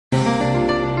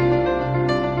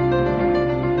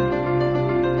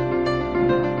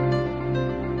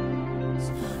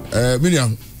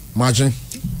Miniam, margin.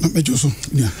 Mejoso,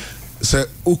 yeah. Say,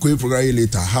 okay, program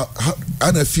later. How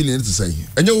I feeling to say,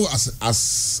 and you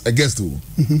as a guest,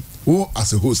 who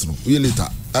as a host, we later.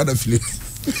 I don't feel.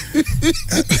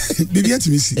 Baby, at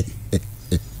me see.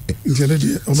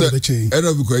 I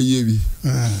don't be quite ye.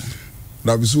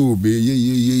 Now, be so be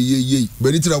ye,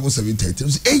 but it's about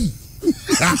 7:30. Hey,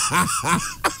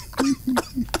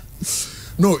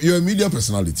 no, you're a media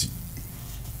personality.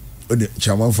 The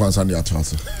chairman for us and the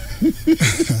atlas.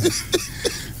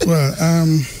 Well,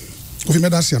 if you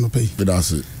made us no pay.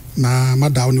 That's it. Na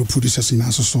madam no producers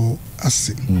in so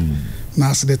ase. Na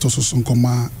ase that also so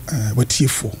nkoma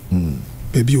watifo.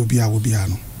 Baby obi a obi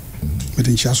ano. Me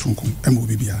den chia so nkom em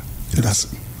obi bia. That's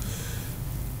it.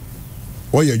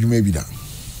 Oh yeah, you may be that.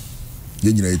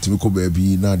 Then you know to go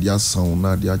baby na dia sound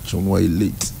na dia chon why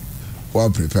late. Why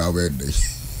prepare when day.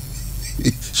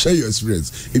 Share your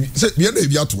experience. If say me dey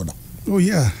bia to na. Oh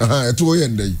yeah. To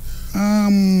end day.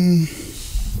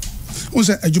 Once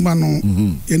adwuma no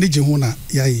ye ne je ho na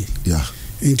yaye. Yeah.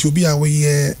 Into obi a we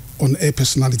on air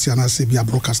personality and I say be a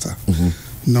broadcaster.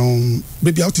 No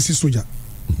baby out to see soldier.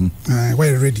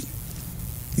 Why ready?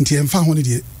 Into emfa ho ne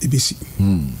de ebesi.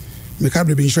 Me ka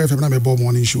bre be insure FM na me bo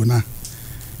morning show na.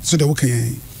 So the work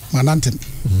manantem.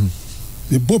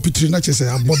 The bo pitri na che say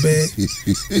abobe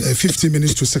 15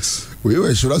 minutes to 6. We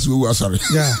were sure as we were sorry.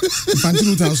 Yeah.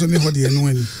 Fantinu ta so me ho de no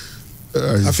ani.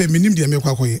 Afa minim de me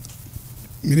kwa koye.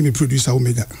 Me producer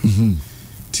Omega.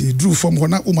 Ti drew from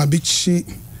hona o ma be chi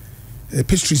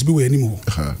pastries be we anymore.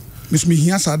 Miss me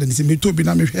here sad and say me to be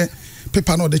na me hwe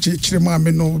paper no de chire ma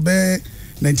me no be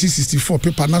 1964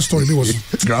 paper na story be was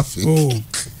graphic. Oh,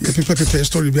 yeah, paper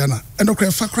story be na. And no cry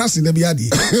crass in the biadi.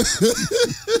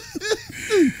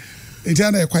 It's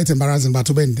quite embarrassing but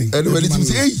to bending. And when it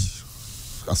say hey.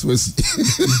 As we see.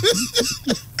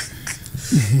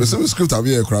 The same script have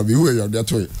here crabby who are there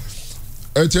to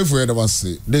HF never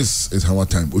say this is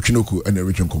HammerTime. Otwinoko and the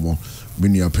region come on.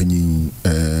 Many opinion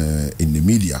in the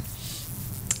media.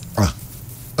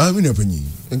 Many opinion.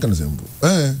 And can say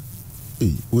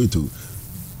hey, wait to.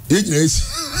 Yes.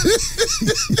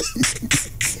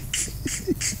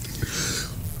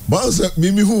 But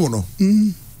Mimi who no.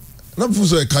 Na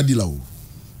fuso e kadila o.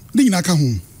 Ni na ka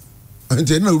ho.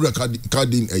 Ante na ura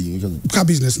carding ayin. Car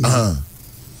business na.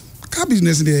 Car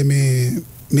business dey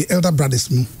me elder brothers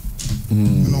no.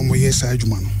 No mo yes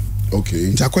adwuma no.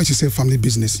 Okay. Nti akwa say family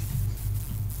business.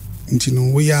 Nti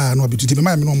no we ya no abitu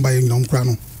me no mba yin no mkra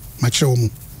no. Ma kire wo mu.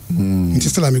 Nti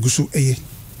still am gusu eye.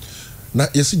 Na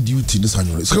yes duty this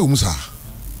annual. Say wo sa.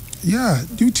 Yeah,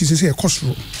 duty say e cost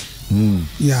ro.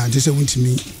 Yeah, just say won't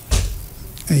me.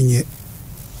 Enye.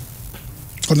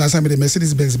 On last time the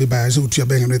Mercedes Benz be buy so to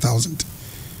 100,000.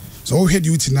 So all head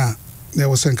duty now there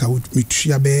was senka me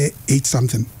to be 8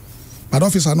 something. But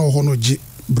officer no hono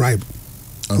bribe.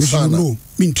 Which you know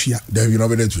mean to ya. There you know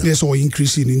be that. Yes, or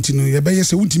increasing into no you be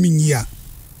say won't me year.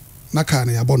 Na car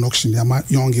na about auction ya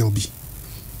young girl be.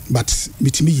 But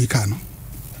bitimi ye car no.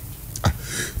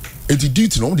 It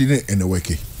duty no dey in the work.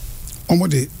 Omo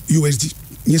the USD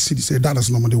yes city say that is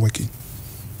no more working.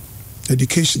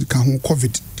 Education can hold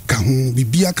COVID can hold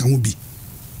bibia can hold be.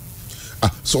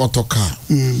 So auto car.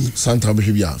 Santa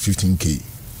behavior 15k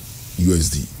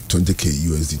USD, 20k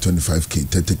USD, 25k,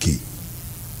 30k.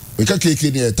 We can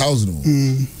KK near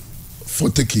 1,000.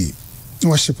 40k. No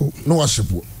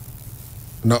worship.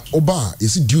 Now Oba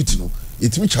is duty no.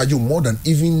 It may charge you more than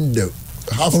even the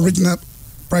half original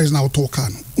price now to car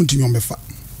no. Unti nyombefa.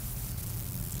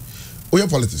 Your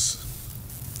politics.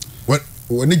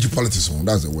 When need you politics on,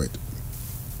 that's the word.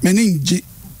 Many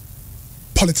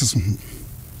politics on.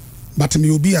 But me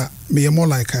will be more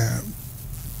like a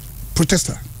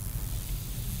protester.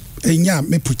 And yeah,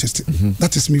 me protest.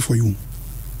 That is me for you.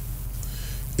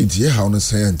 It's here how on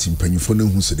science in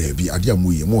Pennyphone who said there be Adia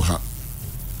Muye, Moha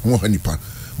Nipa,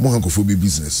 Mohankophobia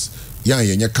business. Yeah,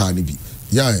 carni be.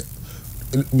 Yeah,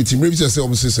 meeting maybe say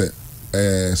almost say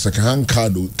second-hand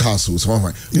cars or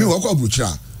something. You know what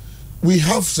we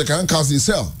have second-hand cars they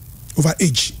sell. Over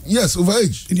age. Yes, over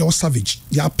age. In your savage.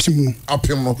 Ya pim no.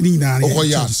 Oko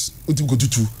yard. Uti go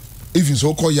tutu. Even so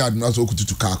oko yard na so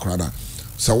tutu car crada.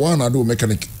 So one ado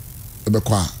mechanic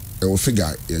ebekwa e wo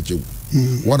figure e je.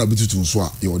 One abitu tu so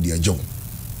a e wo de aje.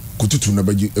 Kututu na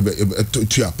baji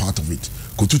to a part of it.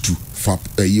 Kututu fap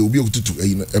e obi kututu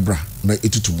e ebra na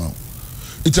etutu ma.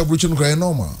 It's a brutal cry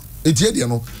normal. It's here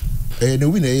no. Na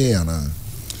win e na.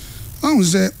 I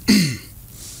say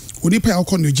oni pay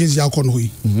alcohol New Jersey alcohol no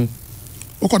yi.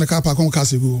 Oko na car park on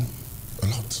case go. A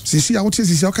lot. Sisi a wote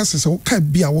sisi aka sese ka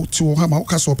bia wo to ha ma wo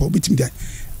ka so pa obitim dia.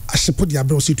 Ahyepo dia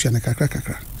bra o se tua na kakra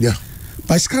kakra. Yeah.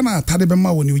 By scanner tade be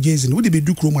ma wo New Jersey no de be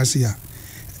du krom ase ya.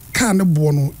 car no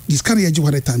bono this car ye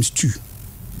what times 2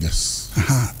 yes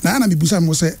na ana mebusa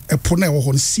mo say epo na e wo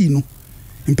ho see no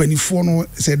mpanifo no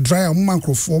say dry am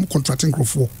microphone contracting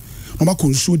microphone no ma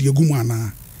consume the agumu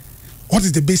ana what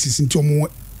is the basis into omo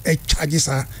e charges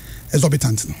are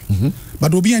exorbitant no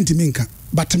but obi antimi nka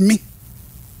but me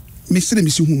say me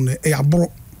si hu no e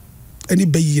abro any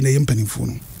bayi na ye mpanifo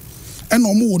no and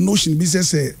omo wo notion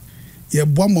business ye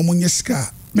boa mo nye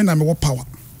sika me na me wo power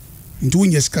into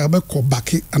when ye sika be ko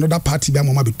back another party be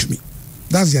amoma betumi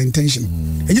that's their intention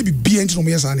and you be behind no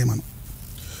yes ani man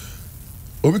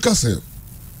obi ka say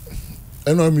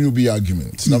enemy will be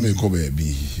argument na me ko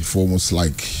be for almost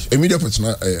like a media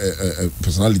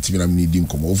personality me na me need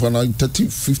come over na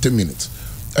 30-50 minutes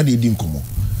and he didn't come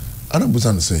and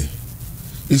Abusan say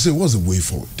he say what's the way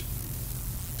forward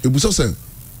Abusan say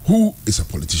who is a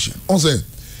politician on say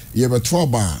you have a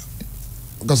trouble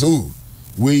because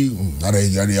we are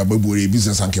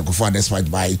business and can despite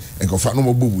by and confirm no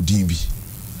more DB.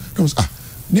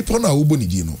 Nipa na ubo ni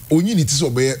di no onyi ni ti so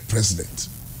be president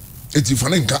eti fa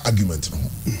na nka argument no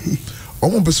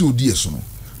omo pese odi eso no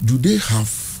do they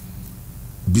have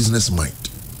business mind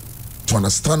to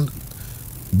understand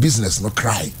business no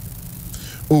cry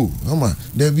mama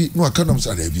there be no aka nam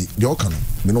say there be the aka no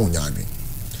me no nya adwen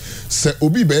say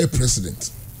obi be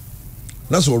president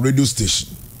that's a radio station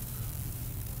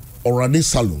or any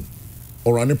salon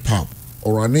or any pub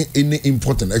or any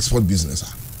import and export business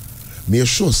me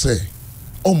sure say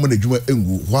all money juma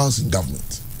engu whilst in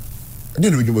government and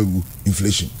then we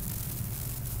inflation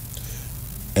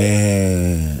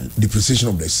depreciation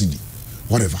of the cedi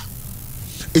whatever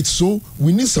it's so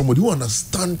we need somebody who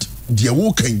understand their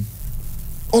working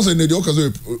also in the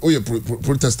occasion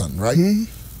protestant right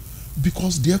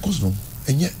because their cause no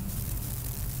and yet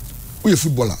we a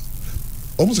footballer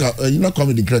almost you know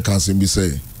come in the great council be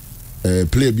say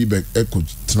play be back echo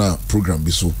tna program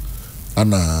be so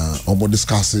and omo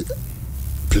discuss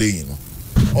playing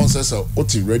on says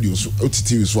ot radio so ot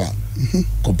tv so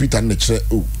computer na chere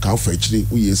can for actually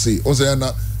we say on say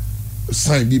na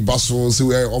sign be basso say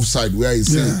we are offside where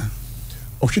is say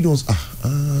option was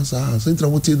so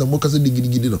central what the mo kase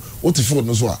digidi no what for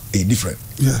no so a different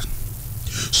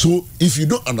so if you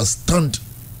don't understand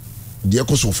the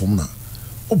cause of form na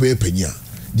obey penya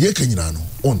the kanyina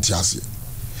no on tiase.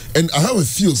 And I have a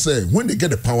feel say when they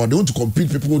get the power, they want to compete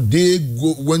people, they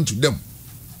went to them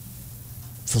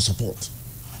for support.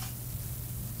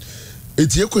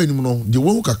 It's the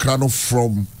one who can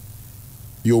from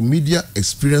your media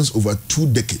experience over 2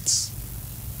 decades.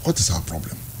 What is our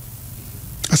problem?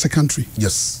 As a country?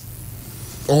 Yes.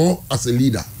 Or as a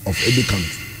leader of any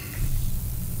country?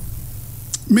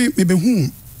 Maybe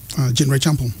whom General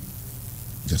Champon.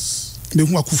 Yes. Maybe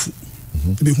whom Akufu.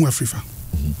 Maybe whom Afrifa.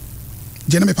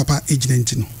 Jeneme papa age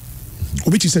 19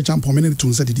 obi chi say champion me ne to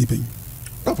nsa didi pen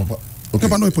papa okay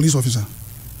papa no a police officer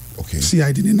okay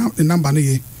CID the number no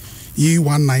ye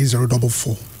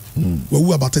 19044 we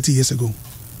were about 30 years ago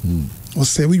or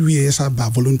say we years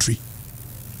about voluntary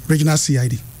regional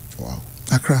CID wow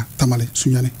Accra Tamale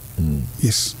Sunyane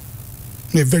yes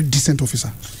a very decent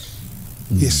officer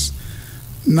yes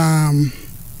na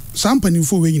some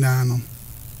penifo we nyina no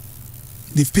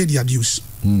they've paid their dues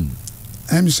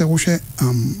I'm say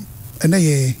and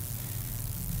then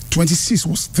 26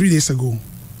 was 3 days ago.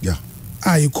 Yeah.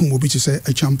 I come obi say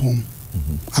a champion.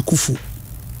 Akufu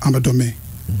Amadome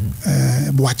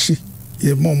Boachi,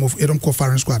 a mom of Edom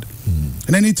Firing Squad.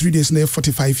 And then 3 days now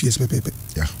 45 years pepe.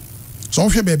 Yeah. So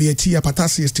if you baby a tea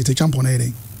patasi estate a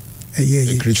champion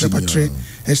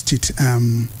estate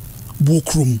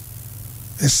bookroom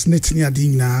a snit near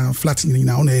dina flat in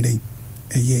on a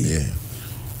yeah.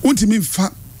 Won't mean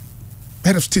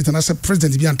head of state and as a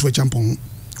president be to a champion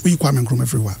we come from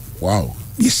everywhere. Wow.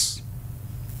 Yes.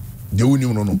 They won't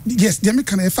even know. Yes, they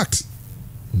make a fact.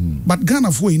 But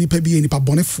Ghana for any baby any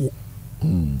pabonefo.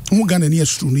 Who Ghana near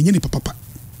true ni papa.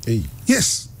 Hey.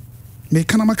 Yes. Me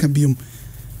Kanama can be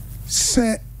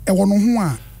say a one who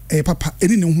a papa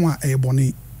any who a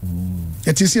bonnet.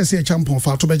 It is a champion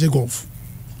for to beje golf.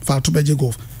 For to beje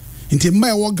golf. Until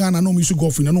my work Ghana no music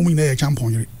golf in a no mean a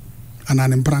champion and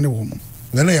an imprane woman.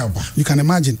 You can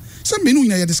imagine. Some men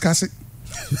who discuss it.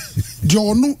 Do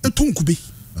you know a tunkube?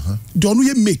 Do you know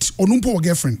your mate or no poor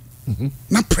girlfriend?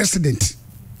 Not president.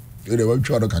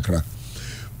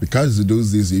 Because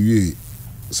those days, you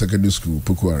secondary school,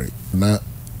 Pokuari. Now,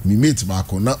 me mate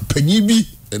Marco, not Penibi,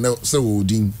 and now so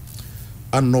Odin.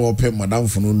 And no pay Madame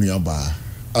for no near bar.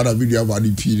 Other video about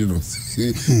the pinos.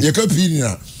 You can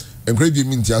pina and great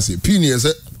mean to say, Pini is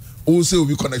also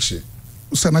be connection.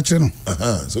 So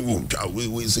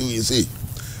we say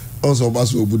also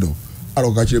Basu Budo. I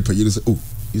don't catch a pay. You say, oh,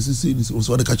 you see this was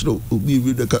what the catch no be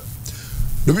the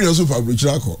video so for bridge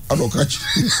ako I don't catch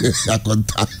I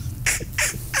contact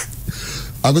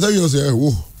I go tell you say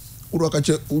wo do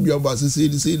catch obi aba say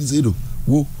this do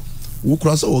wo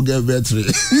cross o get battery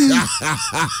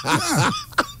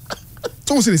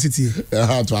Don't say the city.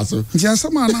 To aso. Just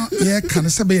sama na ye kan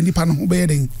se be nipa no be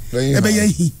den. E be ye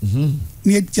hi.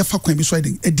 Ne ye fa kwan bi so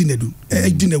den edinedu.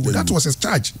 Edinedu. That was his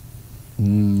charge.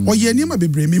 Or ye niam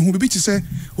bebre me hu be ti say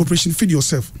operation feed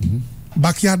yourself.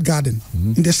 Backyard garden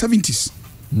in the 70s.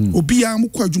 Obi am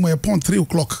ko adwuma ye pon 3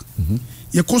 o'clock.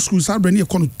 Ye ko school sa bre ne ye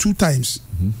ko 2 times.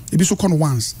 E bi so ko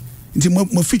once. Nti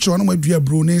mo feature no mo adua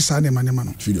bro ne sa ne manema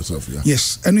no. Feed yourself, yeah.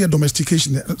 Yes, and your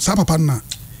domestication. Sa papa na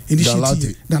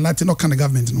initiative than Latin no kind of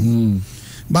government no.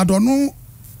 But don't know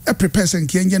a prepare and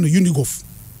Kenya no Unigov.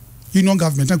 Union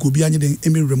government could be any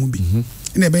Emir Remubi.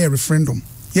 In a bay referendum.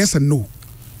 Yes and no.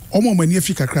 Omo many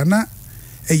Africa crana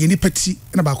a yeni petty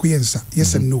and about Kuyensa.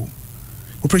 Yes and no.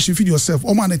 Operation feed yourself.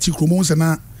 Omo and a tikromos and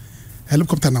a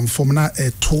helicopter and formula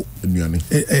a to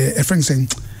a friend saying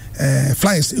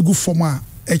flyers a good former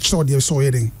extra dear so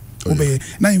heading. Obey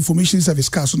now information service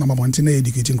cast on Montana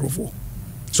educating growth.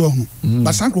 So,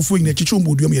 but Sankrofo in the Chichon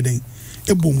would be a day,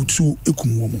 a boom to a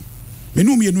cum.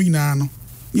 Menu me no inano,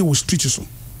 you will street so.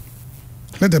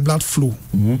 Let the blood flow.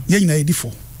 Ye in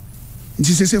 84. It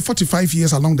is 45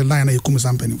 years along the line, I come as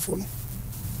I'm penning for.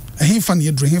 A him funny,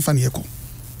 a drink, funny echo.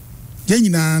 Ye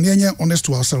na honest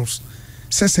to ourselves.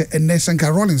 Says a Ness and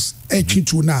Carolins, a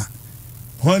chintu na.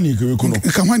 One you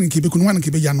can one in Quebec, one in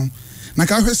Quebec.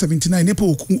 Naka 79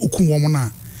 Nepo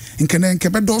Ukumwamona. In Canan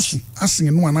Cabedos, asking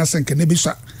and one asking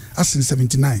Canabisha, asking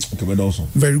 79.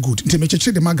 Very good. To make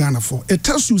the Magana for it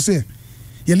tells you, say,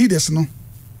 your leaders no.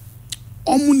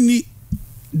 Omuni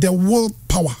the world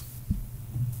power.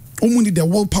 Omuni the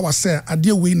world power, sir, a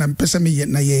dear way and person me yet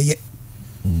na ye.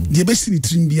 The best in the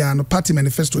Trimbiano party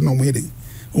manifesto no wedding.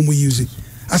 We use it.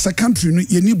 As a country,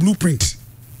 you need blueprint.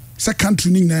 As a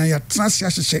country, ya trans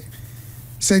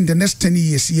saying the next 10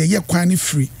 years, ye quite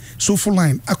free. So for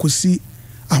line, I could see.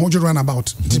 I want you to run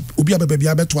about. Ubi baby,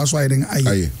 I bet to us why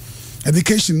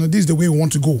education. This is the way we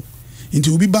want to go.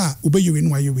 Into Ubi bar, obey you in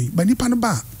why you be. But Nipan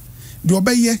bar, do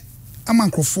obey ye. A man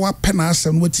for penas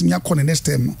and waiting your corner next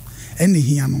time. Any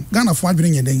hiano. Ghana for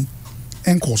bring your day.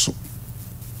 And course.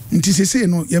 Until they say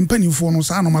no, young penny for no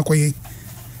son of my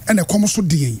and a common so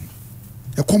dear.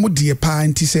 A common dear pa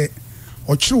and say,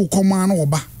 or true command or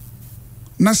ba.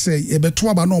 Na say, a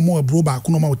betuaba no more broba,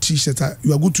 no t-shirt,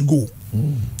 you are good to go.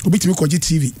 Obiti me koji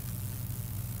TV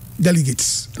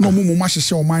delegates no mo ma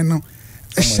hye o man no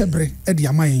e hyebre e de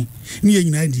aman ni ye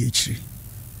nyina de akiri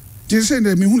je say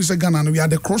na me hu se Ghana no we are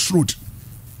the crossroad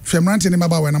femrante ne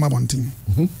maba we na mabontin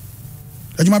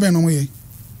adwuma ben no mo ye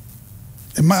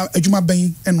e ma adwuma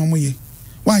ben e no mo ye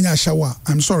wanya shawa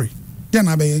I'm sorry dia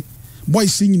na be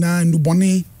boys nyina ndu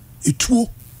bone etuo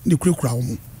ne kurakura wo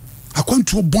mo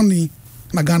akwantuo bone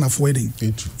na Ghana for wedding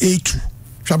etu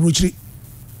hwabrochiri.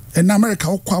 In America,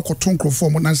 or quack or tongue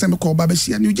form, and semi call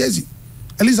Babesia, New Jersey.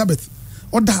 Elizabeth,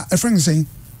 or that a friend saying,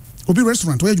 will be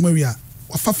restaurant where you are,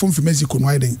 or far from Mexico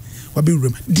riding, or be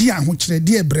room. Dear, which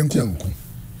dear Brenco.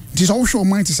 It is also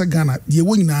mine to say Ghana, ye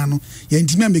wing nano, ye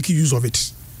intimate make use of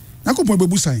it. Nako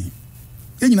Babu saying,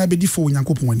 then I be default in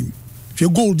Yanko Pony. If you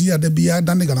go dear, the beer,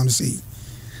 Danigan say.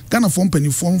 Ghana form penny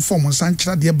form on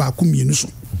Sancha dear Bakum Yenuso.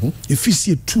 If you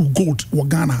see 2 gold or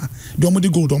Ghana,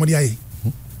 Domody gold, Domody aye.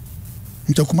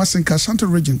 Into Kumasenka Santa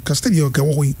region, Castadio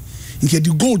Gawoy, in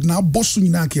the gold now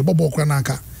bossing Naki, Bobo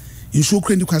Kranaka, in so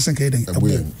cranny Kasanka,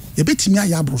 a bit me a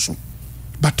yabroso.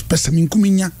 But Pesamin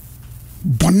Kuminya,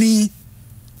 Bonnie,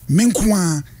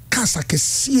 Menkwa, Kasake,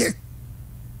 Sie,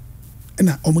 and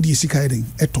a Omodi Sikaiding,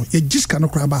 Eto, ye just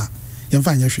cannot craba, and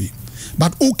find your fee.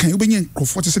 But okay, you bring in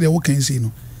Crawford to say, okay, see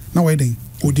no. Now I think,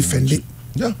 or defend it.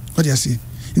 Yeah, what do you see?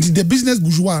 Into the business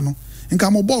bourgeois, no, and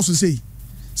come on boss to say.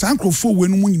 Sankrofo we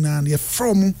no nyina ye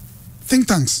from think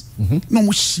tanks no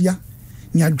mo hia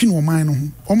ni adwene o man no ho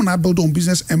o na build on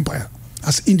business empire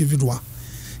as individual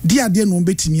dia no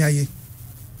betimi aye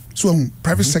so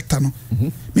private sector no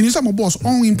minister mo boss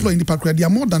on employing the park there are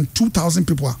more than 2,000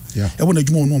 people e won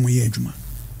adwuma no mo ye adwuma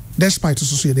despite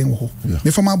so ye den wo ho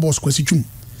me former boss kwasi twum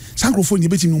Sankrofo ni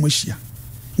betimi no mo hia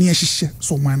ni ye hye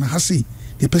so man na ha sei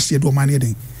the person do man ye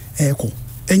den eko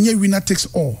enye winner takes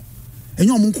all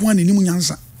enyo mo nko ani mu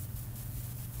nyansa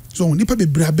so nipa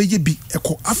bebre abeye bi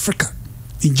eko Africa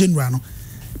in general no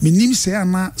menim say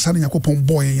ana sane yakopon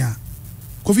boy ya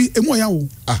kofi emu ya wo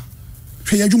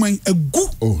hwe adwuma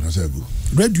egu na say egu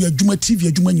radio adwuma TV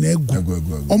adwuma nyina egu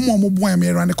omo boy me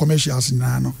run commercials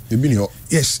na no ebi ni ho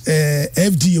yes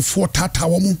FDA 4 tata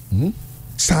wo mo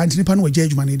sa nipa no wagye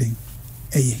adwuma ne den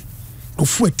eye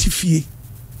ofu atifie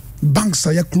banks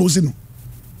are closing.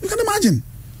 You can imagine.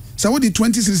 So what the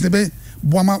 20 cities be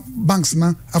boama banks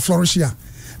na a flourish here.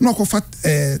 No ko fat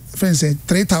friends say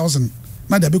 3,000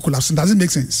 na dey be collapse. Doesn't make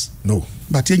sense. No.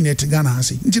 But ye nyina Ghana ha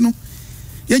say. Nti no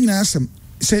ye nyina asem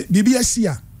say bibi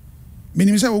asia.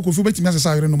 Menim say wo ko fu betimi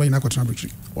asesa ayre no ma nyina kwatena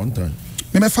betri. One time.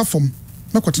 Me fa fom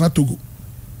me kwatena Togo.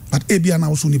 But ebia na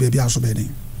wo so ni baby aso be den.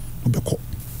 Obekọ.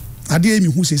 Ade emi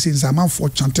hu say amanfo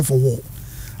chante for war.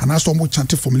 And also more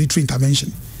chante for military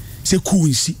intervention. Say cool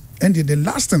in see. And the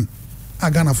last thing I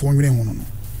Ghana for one.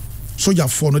 Soldier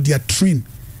for no they are trained.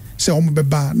 Say omo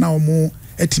beba na omo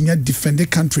etimi defend the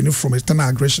country from external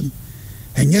aggression.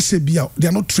 And yes, they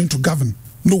are not trained to govern.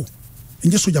 No.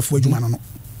 And just soldier for ejuma no.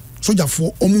 Soldier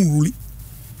for omo rule.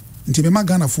 Nti me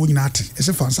Ghana for nyina ate.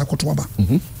 Ese fansa koto aba.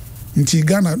 Nti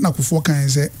Ghana na kofo kan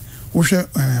say wo hwe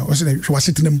wo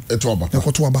sitinem eto aba.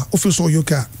 Koto aba. Office so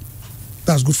yoka.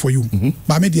 That's good for you.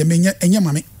 But me de me enye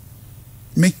mame.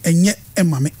 Me enye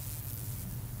emame.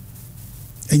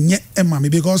 Enye emame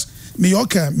because me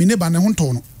yoka me neighbor ne ho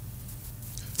nto no.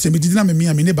 Se me didina me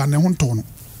neighbor ne ho nto no.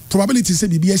 Probability say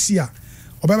bibi asi a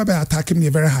obaba attack me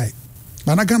very high.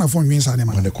 But na Ghana for nwin sa ne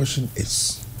man. And the question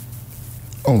is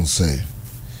on say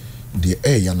the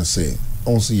yana say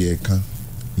on say ye kan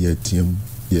ye tiem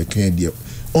ye kan de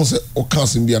on say o kan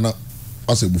sim bia na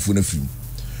asa bufu na film.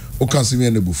 O kan sim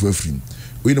na bufu afrim.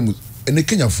 We know in the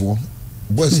Kenya for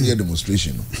boys near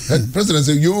demonstration. President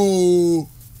say yo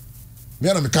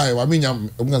me na me kai wa me nyam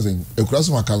I'm going to say e kura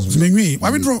so council. Me why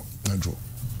we draw? I draw.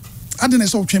 I didn't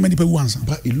say chairman people answer.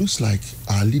 But it looks like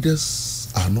our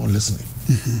leaders are not listening.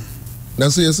 Now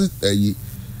say yes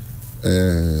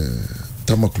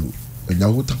Tamaklu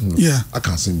yeah. I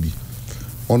can't sing be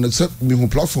on the me who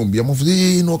platform be am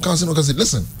say no can't say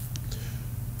listen.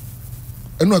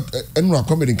 And not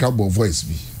comedy cowboy voice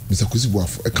be Mr.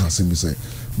 Kusibuafo I can't say me say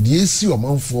the AC o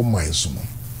man for my so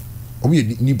o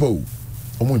we nipa o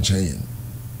mo nchen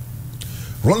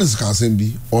Rollins can say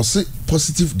be or say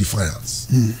positive defiance.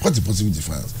 What is positive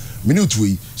defiance? Me new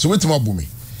to so wait ma bo me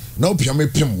now pia me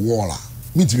pem wall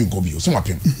me timi go bi so ma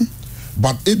pem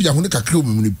but e bia ho ne kakra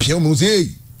me pia me say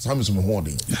some so me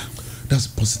holding. That's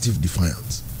positive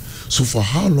defiance. So for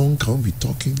how long can we be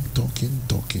talking?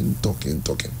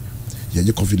 Yeah,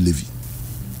 you COVID levy.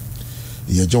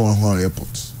 Yeah, John Hall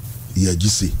Airport. Yeah,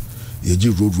 GC. Yeah, G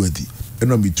roadworthy. And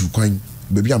no me too kind.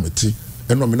 Baby, I'm a tea.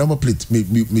 And no me number plate. Me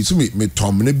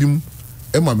Tom Nebim.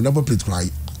 And my number plate cry.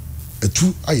 A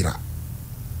true Ira.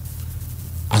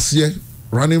 I see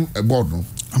running a board no.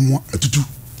 I'm a tutu.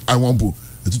 I want bo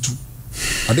a tutu.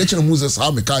 I don't know Moses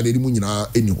how me car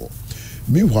anymore.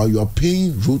 Meanwhile, you are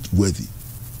paying roadworthy.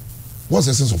 What's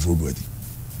the essence of roadworthy?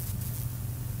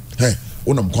 Hey.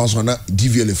 Onam kwanso na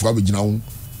DVL for abegina ho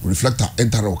reflector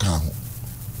enter o car ho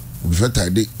reflector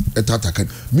dey attack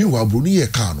meanwhile bruni e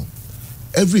car no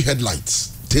every headlight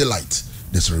tail light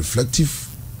there's a reflective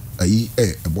e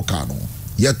car no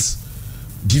yet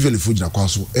DVL for gina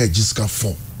kwanso jiska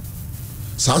 4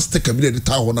 sa stick a be dey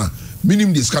tie ho na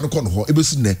minimum this can come ho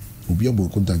ebesi ne obi am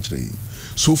content kire.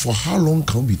 So for how long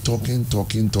can we be talking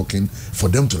for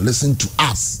them to listen to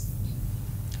us?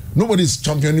 Nobody is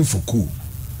championing for cool.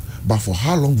 But for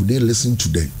how long would they listen to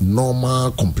the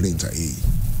normal complaints?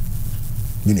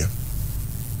 Minia.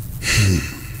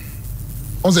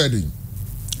 What's that doing?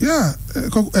 Yeah,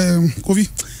 Kovi.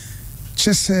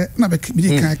 Just na be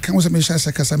can was me share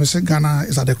kasa me say Ghana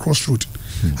is at the crossroad.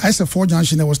 I say 4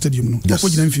 junction there was stadium no. Ko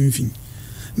gina mfimfin.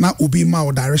 Na obi ma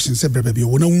o direction say brebe bi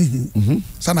wo na hu.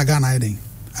 Sa na Ghana eden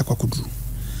akwakodru.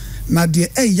 Na de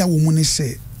ya wo mu ne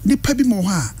say nipa bi mo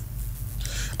ha.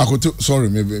 Akoto sorry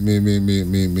me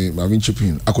I'm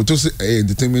chipping. Akoto say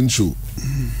entertainment show.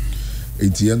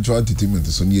 Entertainment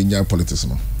so ni enya politics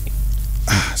no.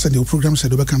 So the program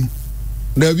said obeka no.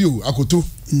 Na bi o akoto.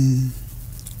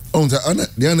 On the ana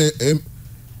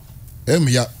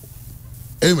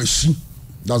ya machine.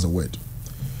 That's a word.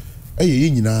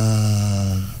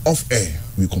 Off air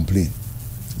we complain.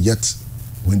 Yet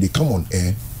when they come on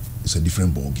air it's a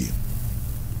different ball game.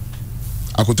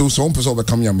 Akoto so one person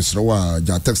come here Mr. Wa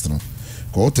ja text no.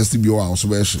 Ko test bi o a so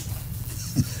be hye.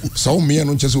 So me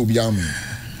no chese obi am.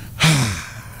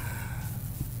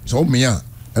 So me a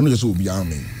no chese obi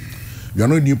am. We are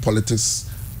not new politics.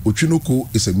 Otwinoko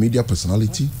is a media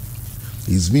personality.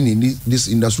 He's been in this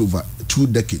industry over 2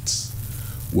 decades.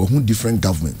 We have different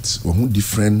governments, we have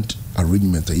different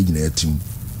arrangements in a team.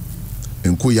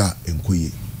 Enkoya.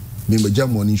 Me major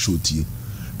morning show tie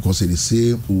because it's the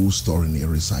same old story in a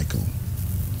recycle.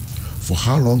 For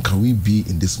how long can we be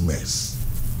in this mess?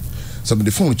 So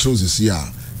the phone shows this year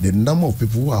the number of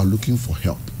people who are looking for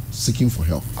help, seeking for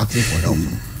help, asking for help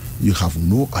You have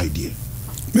no idea.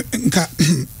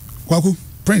 Kwaku,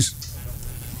 Prince.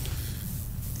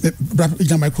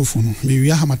 The microphone. We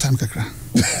have HammerTime kakra.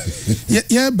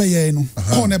 Yeah, by no.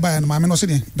 Oh, never. I'm not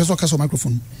saying. There's no cast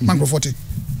microphone. Microphone.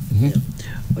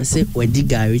 We say we dig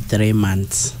 3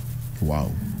 months.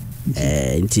 Wow.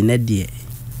 Internet die.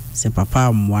 Se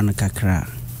papa mwana kakra.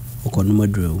 Okono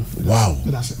madro. Wow.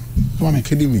 That's it. Come on,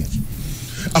 kidding me.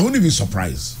 I wouldn't be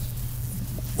surprised.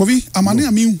 Ovi, amane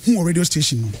ami hu radio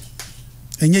station no.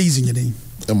 Enye easy nyeden.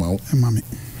 Emame.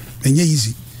 Enye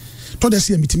easy. To dey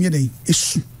say mitimi den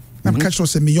esu. Na catch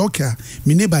us say me yoka,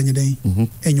 me neighbor nyeden.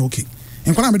 Enye okay.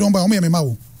 Enkwara me don ba omo ye me ma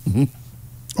wo.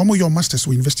 Omo your masters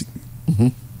we invest.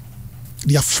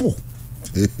 They are 4.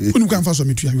 When you come for some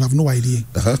you have no idea.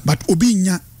 But obi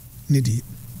nya ne di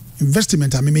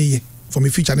investment a me ye for me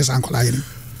future this uncle aye.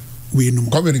 We no.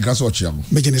 Come in gas watch am.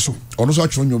 Megene so. Ono so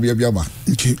atwo nyo bia ba.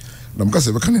 Okay. Na mka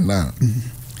se be kan na.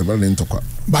 Eba le ntokwa.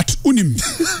 But unim.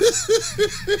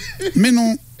 Me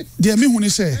no de me hu ni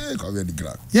say. Come in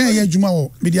gra. Yeah, juma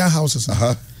wo media houses.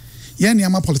 Yeah,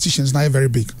 niama politicians na very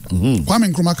big. Kwame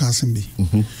Nkrumah kan sembi.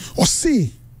 Or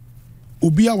say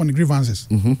obi a won grievances.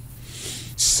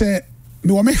 Say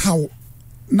me wo me how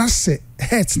na say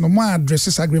hurt no more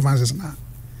addresses grievances na.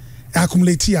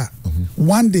 Accumulate here.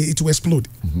 One day it will explode.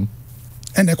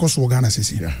 And the cost of Ghana says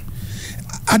here.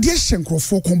 Adia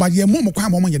Shenkrofo combat ye momo kwa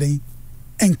momo yeden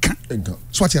enka.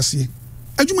 So what you see.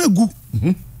 Adwuma gu.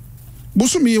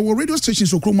 Bosumi wo radio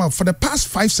stations so kroma for the past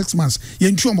 5-6 months.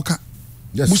 Ye ntu omoka.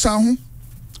 Yes. Busa ho.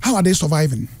 How are they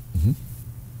surviving?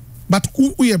 But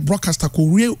we a broadcaster ko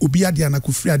real obi ade na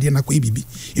ko free ade na ko ebibi.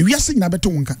 E wiase nyina beto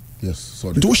wonka. Yes,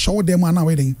 sorry. Do show them na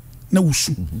we na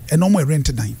wusu. E no more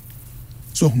rent dan.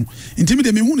 So intimi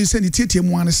de me hu ni say ni tietie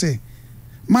mu an say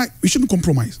we shouldn't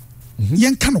compromise.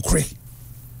 Yen kan no kre.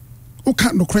 O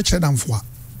kan no kre chere damfo a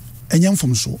enyam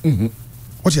fom so.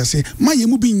 What you say? Ma ye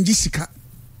mu bi ngi sika.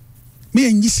 Me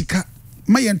yen ngi sika.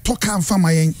 Ma yen toka amfa ma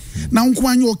yen. Na nko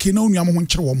anya okay na onua mo ho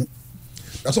nkere wo mo.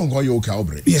 That's on go you okay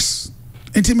obre. Yes.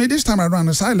 Intimi this time around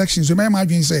the side elections we may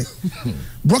imagine say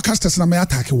broadcasters na may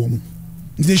attack wo mo.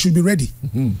 They should be ready.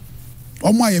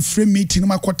 Omo aye frame meeting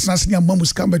ma kwotena se ya mamu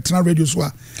ska betina radio so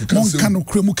a mon kan no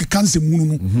kremu ke kanse munu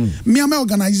no me am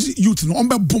organize youth no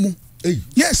ombe bomo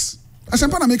yes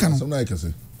asempa na make no some na I can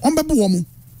say ombe bo mo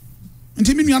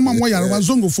nti me nuan ma mo yare wa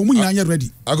zongo fo mu nyanya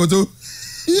ready agoto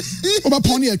oba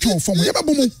pon e twon fo mo ye be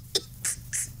bomo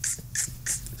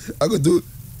agoto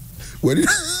where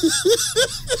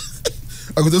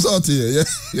agoto so yeah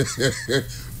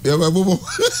yeah bomo.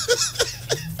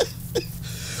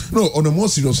 No, on a more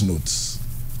serious note,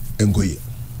 Ngoye.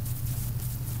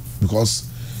 Because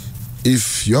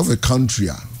if you have a country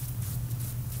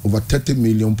over 30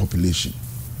 million population,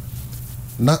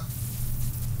 not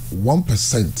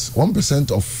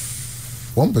 1%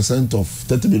 of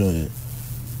 30 million,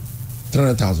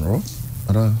 300,000,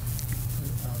 right?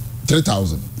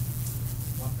 3,000.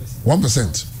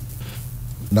 1%.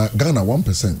 Now Ghana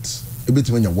 1%. Every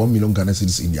when you have 1 million Ghana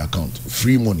cedis in the account,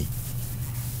 free money.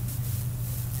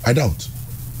 I doubt.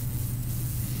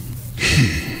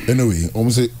 Anyway,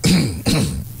 almost say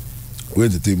we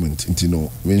entertainment. You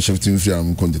know, when shifting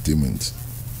from entertainment,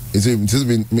 it's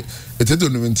been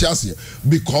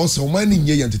because so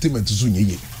many entertainment is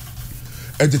soon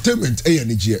entertainment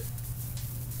energy.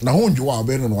 Now, how you are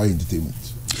better than why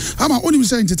entertainment? I'm only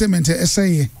say entertainment.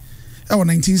 Say,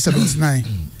 1979.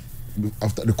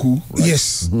 After the coup, right?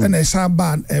 Yes, and I saw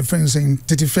bad friends saying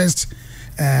 31st.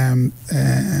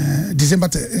 December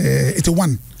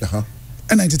 81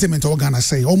 and entertainment organ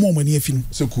say o more money afin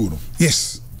so cool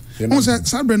yes on say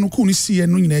sabre no cool ni see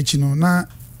no nyina achi no na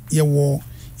ye wo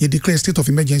ye declare state of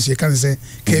emergency can say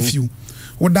curfew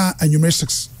woda anwumre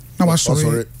 6 na wa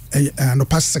sorry no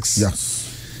past 6 yes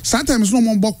sometimes no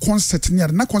more concert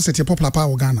near na concert ye popular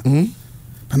power Ghana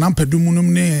na nampadum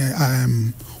num ne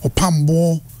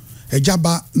opambo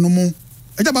ejaba no mo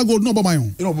ejaba gold no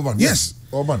boban you know boban yes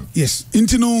Urban. Yes.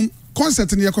 Intino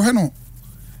concert in Yakoheno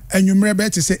and you remember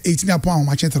to say 18 upon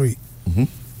match 3.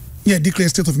 Yeah, declare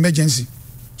state of emergency.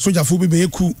 Soja Fubi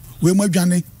Beku, we mo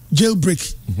Johnny,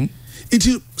 jailbreak.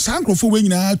 Into Sankro for when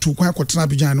you to quite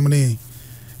Bijan,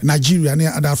 Nigeria and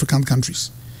other African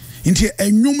countries. Into a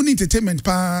human entertainment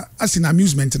as in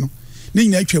amusement, no.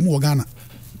 Ning actually Ghana.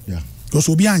 Yeah. Because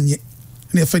we be on ye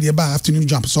near Fedi about afternoon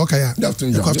jump, so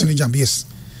afternoon jump, yes.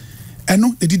 And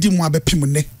no, they didn't want to be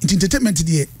pimone. Entertainment,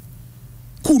 the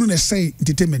cool say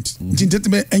entertainment.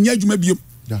 Entertainment, and yet you may be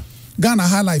Ghana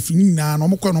high life in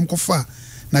no far.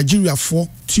 Nigeria 4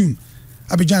 tune,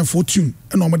 Abidjan 4 tune,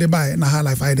 and normally buy and a high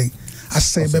life hiding. I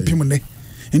say, be pimone.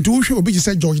 Into which will be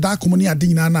said George Dark Commonia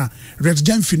Dinana, Red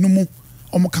Jam Finomo,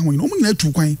 omo kan wo omo nyina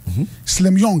tu kwan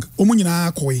Slim Young omo nyina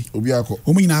akoi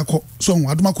omo nyina akọ so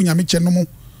adoma kunya me che no mo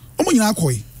omo nyina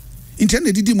akoi intend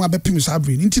na didi mu abepim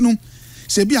sabre nti no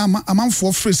se bi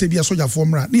amanfo free se bi soja fo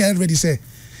mra na ya ready say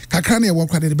kakra na ye won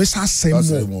kwade be sa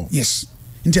same mo yes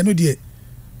nti no de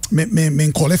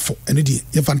me call for eno de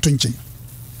ye fan tonchen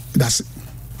that's it.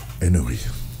 Anyway,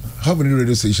 how many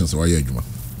radio stations are you Juma?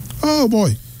 Oh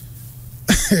boy.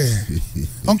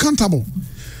 Uncountable.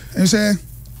 And say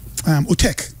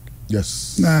Utek.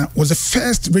 Yes. Was the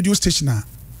first radio station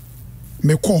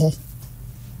me call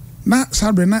na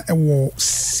sabre na ewo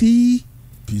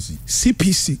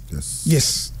CPC.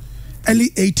 Yes. Early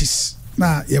 80s.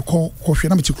 Na ye call hwe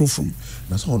na me tikro from.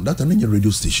 Na so that na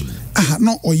radio station.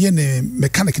 No oye ne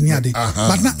mechanic ni ade.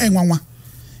 But na enwanwa.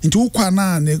 Nti ukwa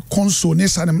na ne console ne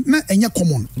sanem na enye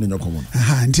common.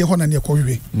 Nti ho na ne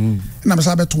ekwohwe. Na me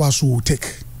sabe to aso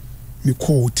Utek. Me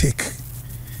call Utek.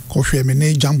 Kohwe me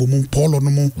ne jambo mu polo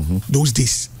no mu those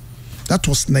days. That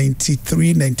was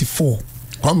 93 94.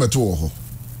 Kwame to ho.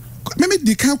 Me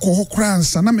di kan ko ho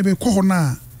kransa na me be ko ho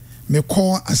na me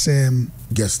call as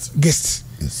guest. Yes.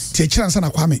 Ti ekira nsa na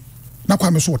Kwame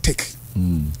so Utek.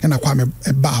 Na Kwame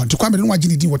ba. Ti Kwame no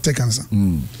wagini di Utek ansa.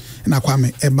 Na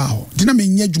Kwame eba ho. Dina me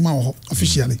nya djuma ho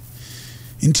officially.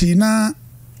 Nti na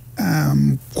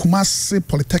Kumasi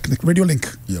Polytechnic Radio Link.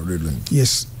 Yeah, Radio Link.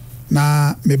 Yes.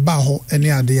 Na me ba ho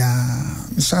ene ade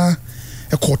sa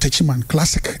e call Techiman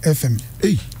Classic FM.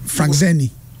 Hey, Frank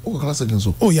Zeni. Oh, Classic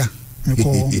so. Oh yeah. Me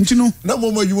call. Nti no. Na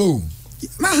mo you.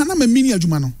 Na me mini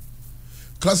adjuma no.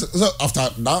 Classic so after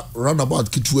that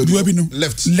roundabout kitu no.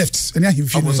 Left. Ene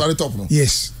ahimfi. I'm sorry top no.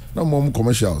 Yes. Na mom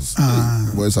commercials.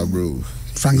 Boys are bro.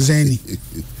 Frank Zeni.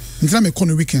 Nti na me call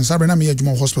no weekends sabre na me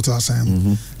adjuma hospital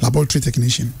asan. Laboratory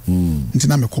technician. Nti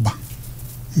na me koba.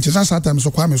 Nti sa time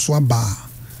so kwa me so aba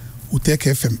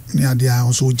Utek FM ni ade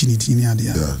a so giniti ni ade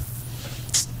a.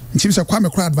 Nti se kwa me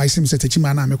kra advice me se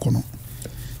Techima na me kono.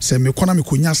 Se me kona me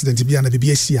konya accident bia na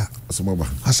bibia sia.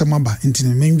 Asemaba nti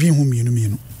me menwen ho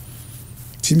mienu.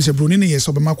 Nti se broni ne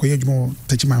yeso be makoye adwuma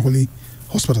Techima Holy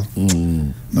Hospital.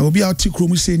 Na obi a tikro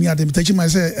mu se ni ade Techima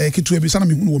se kitu ebi sana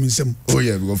me hu no wo nsem. Oh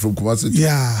yeah, we go from Kumasi.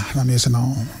 Yeah, na me se na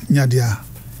nya ade a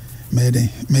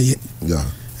me yeah.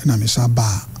 Na me sa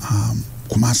ba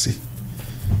Kumasi.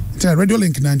 Radio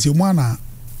Link 91 na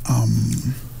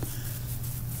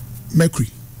Mercury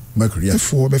yeah.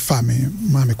 Before be family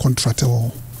my contract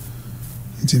or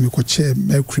nti me ko chair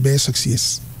Mercury be 6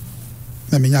 years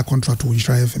na me nya contract with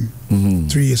Israel FM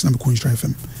 3 years na me ko Israel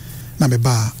FM na me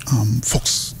ba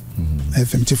Fox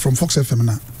FM till from Fox FM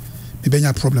na me be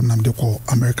nya problem na me de call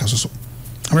America so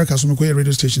me ko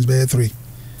radio stations be 3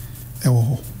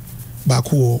 ba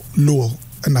ko Lowell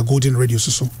and a Golden Radio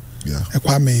so yeah.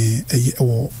 Kwame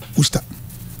Usta.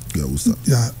 Yeah, Usta.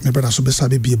 Yeah, my brother so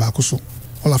besabe be back so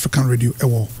All African Radio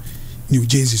New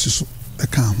Jersey so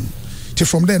come. Till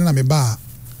from there na me ba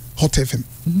Hot FM.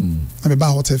 Na me ba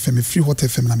Hot FM, me free Hot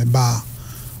FM na me ba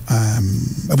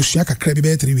abusua kakra bi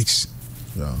be 3 weeks.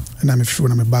 Yeah. And na me free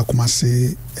na me ba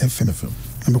Kumasi FM.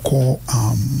 Na me call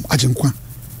Ajenkwa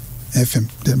FM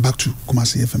then back to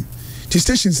Kumasi FM. The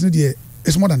stations ni there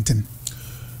is more than 10.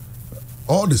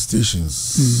 All the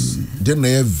stations,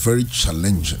 they're very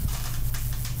challenging.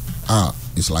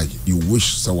 It's like you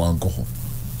wish someone go home.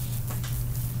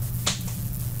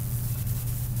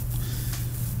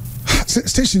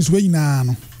 Stations where you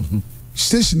know,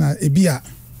 station Ebia,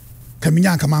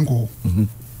 Kaminya Kamango,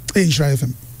 Israel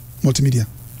FM, multimedia.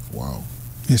 Wow.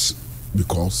 Yes.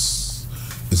 Because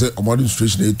is it about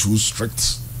administration they too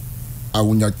strict? I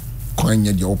will not coin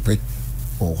your pay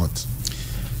or what?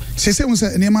 Say we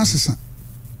say name assessment.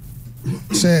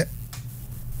 Say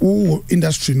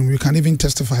industry no, you can even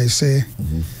testify say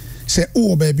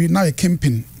baby now a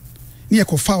camping near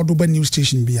ko file do news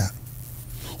station bia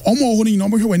omo ho ni no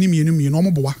mo hwe wani mienu no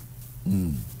mo boa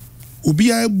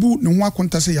obi a bu ne ho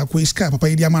akonta say yakwa sky papa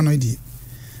idi ama no di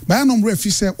ba no mre fi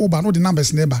say oba no the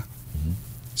numbers neighbor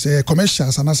say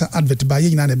commercials and as advert ba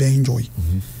yina na be enjoy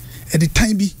at the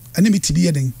time bi anemiti bi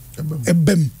eden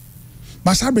ebem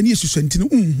ba sa bra ni esusuanti no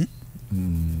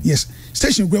yes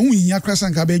station gwa hu yin akra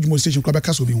sanka ba adwuma station kwa be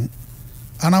kaso bi hu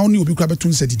ana oni obi kwa be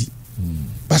tun sadidi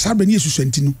ba sa bra ni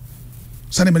esusuanti no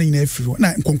sane bana nyina afiri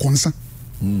na nkonkonsa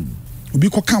obi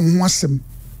ko ka ho asem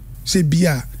se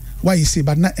bia why say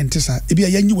but na entesa e bia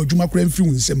yanyi wadwuma kra mfiri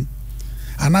hu nsem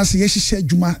ana se ye hihye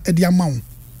adwuma e de ama wo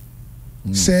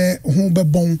se ho be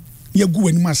bon ye gu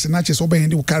wani ma se na che so be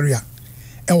hende wo career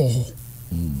e wo ho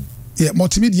yeah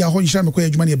multimedia ho nhira me ko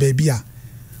adwuma ne ba bia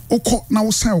oko na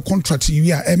wo sign contract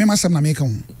you a me masem na me ka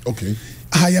ho okay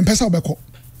ye mpesa wo be ko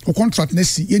o contract na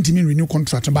si yentimi renew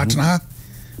contract but na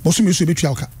bo so me so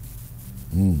betua ka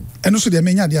And also the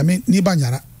menya dia me ni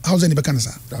banyara how's any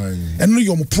bekansa and no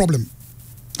your problem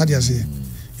ade ase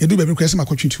you do baby question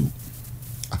makotwitu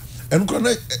and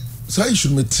kona say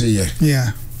should me say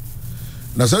yeah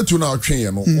na say tu na otwen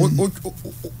ye no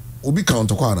obi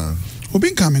count kwa na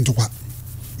obi comment kwa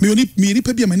me ni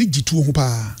pa bia mani gitu ho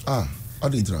pa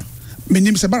ade intra me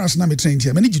nim se balance na me train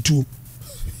here mani gitu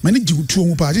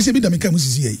ho pa je se bi da me ka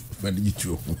musisi yi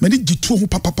mani gitu ho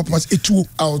papa etuo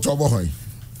to bo hoy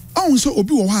so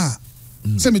obi wo ha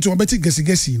se me to obeti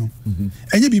gesi no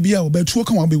enye bibia obetuo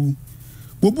kan wa bewu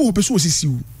obu ho peso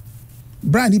osisiu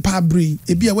brand pa bre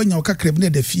ebia wanya o kakreb na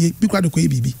da fie bi kwa de koye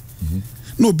bibi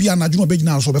na obi anadwo no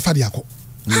begina so be fa de akọ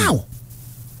how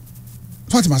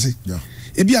what must say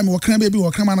ebia me wo kran be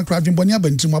wo kran ma na kra dwen boni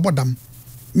abantim abodam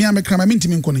me am kran ma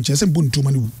mentimi nko ne nche se mbontu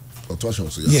ma ne wu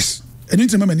yes enu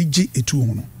ntema ma ni gi etu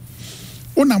ho no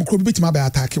onam kro bi betima ba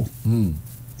attack wo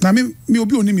na me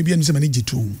obi oni me bia ni se ma ni gi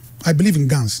tu I believe in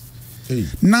guns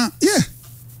na yeah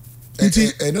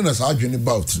nti no na sa adwene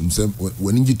bout se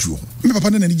wani gi tu me papa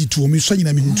na ni gi tu me so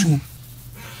nyina me huntu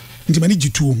nti ma ni gi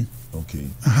tu okay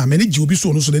me ni gi obi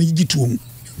so no so na ni gi tu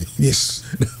yes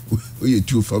we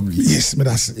two family yes me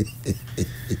that's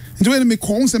nti when me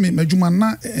call say me madwuma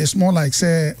na it's more like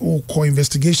say call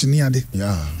investigation ni ade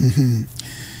yeah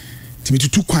nti me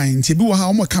tutu kwan nti bi wo ha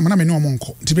o mo kam na me ne o mo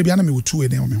nko nti be bia na me wotu e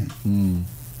den o me ho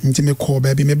nti me call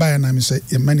baby me buy na me say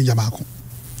manager ba ko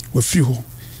we free ho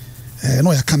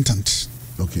no accountant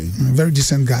okay very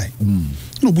decent guy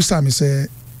no busa me say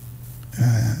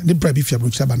the bribe if you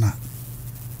brocha bana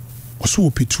oso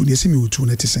opetu ne se me wotu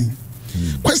na tesen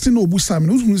question no busa me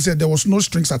who said there was no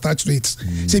strings attached to it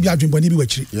say bi adwembani bi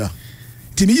wachiri yeah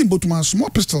ti me yimbo tuma small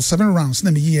pistol 7 rounds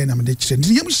na me yi na me de kire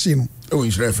ndi yam hye no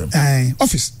in FM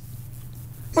office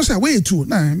no say where to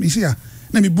na me say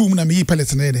na me boom na me yi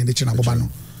pellet na de kire na boba no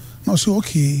no say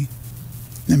okay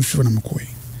na me feel na me koi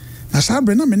na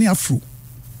sabre na me ni afro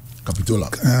capitola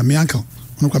me uncle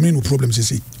no come no problem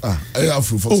say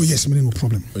afro oh yes me no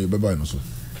problem oh you bye bye no so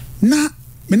na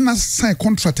me na sign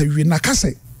contract awie na ka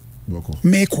say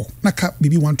meko na ka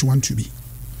bibi 1 bi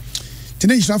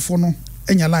tene israfo no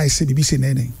enya lie say bibi say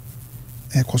na den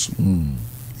koso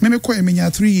me ko emenya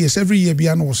 3 years every year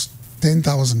bia no was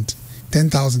 10,000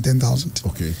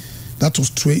 okay that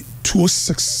was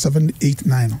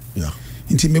 206,789 yeah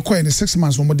inti me ko in 6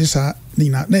 months no mo de sa ni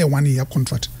na 1 year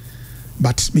contract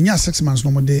but menya 6 months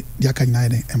no mo de dia ka nyina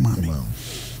den ema me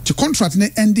the contract na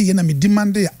end ye na me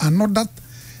demand another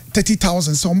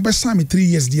 30,000 so mo be sa me 3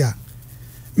 years dia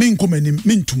me nkomanim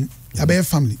mentum abe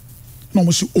family no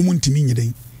mo si omuntimi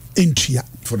nyeden entua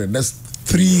for the next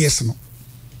 3 years no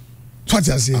what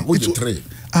you say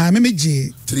me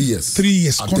meje 3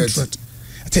 years contract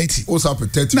 30 also up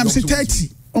 30 na me say 30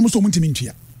 almost omuntimi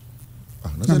ntua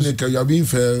na say you are being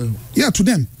fair yeah to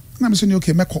them na me say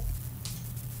okay meko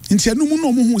nti anu mu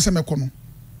no mo hu se meko no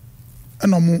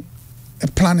na mo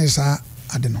plan is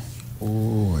ade no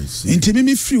oh I see nti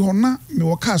me free ho na me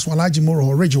wo cars walaji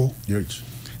moro region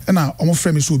na omo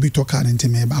frame me so obi to car nti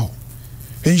me ba ho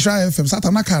Insha FM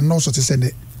satana car no so to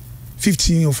send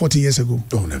 15 or 14 years ago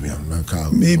oh na me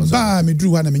car me ba me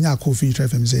drew na me nya call Insha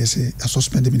FM say I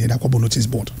suspend me na kwabo notice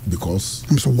board because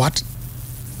I'm so what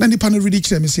na ni panel really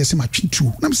clear me say ma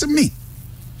twintu na me say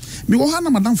me wo ha na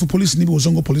madam for police ni be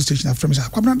Ozongo police station after me say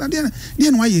kwabra na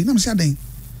de no aye na me say adan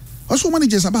also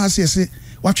managers aba say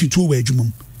wa twintu wa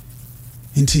adwumam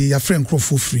nti ya friend crop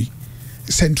for free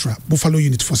Central Buffalo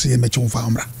unit for say meche won fa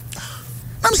amra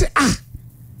na me say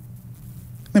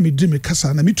na me dream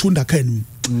kasa na me tu ndaka anum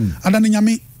adane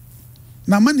nyame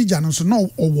na manager no so no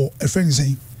owo a friend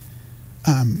say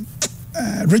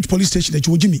Ridge police station that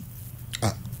you Jimmy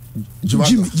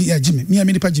Jimmy me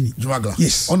ameni pa Jimmy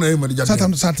yes on na manager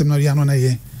satam no ya no na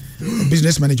ye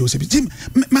business manager say Jim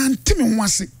man timi ho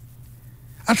ase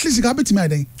at least ga betimi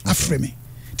adan afre me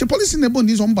the police in the bond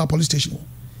is on ba police station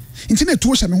internet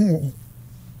to sha me ho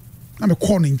na me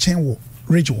call in chain wo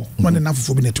Ridge wo no na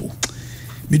fofo bi neto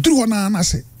me duru ho na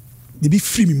say be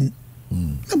free me mu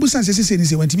na busan say ni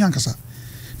say wantimi ankasa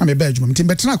na me ba adwuma me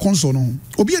betra console no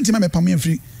obi antima me pam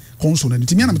free console no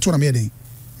ntimi na me to na me den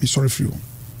me sorry free o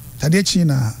tade chi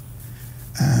na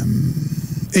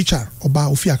HR oba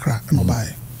ofiakra na oba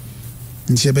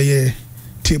nti be ye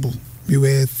table we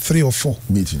were 3 or 4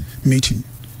 meeting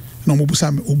no mo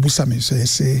busa me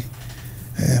say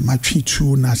my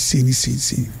twitu na say ni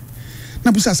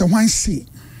na busa say wan say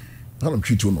how am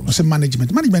twitu no say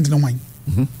management no wan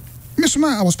me so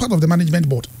I was part of the management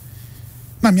board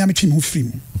na me am twi me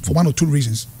free for 1 or 2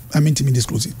 reasons I meant to me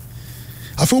disclosing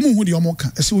afọ mo hu de omo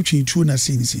ka ese wo twitu na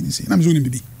say ni na me zo ni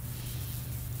bibi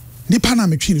ni pa na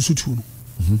me twi ni so tu no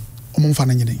omomfa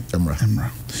na nyeden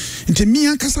emra nti me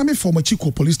ankasa me for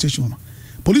machiko police station no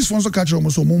police fonso ka kire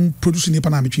omo so mom produce nipa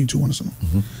na metwi ntu won so no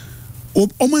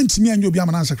omo antimi anyo obi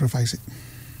amana sacrifice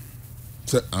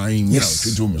so I know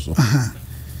to me so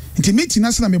nti me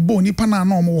tina se na me bo nipa na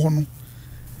na omo ho no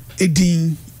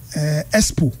edin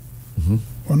expo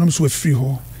onom so free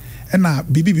ho na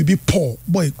bibi Paul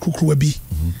boy krukruwa bi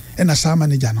na sa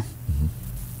manager no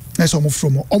na so omo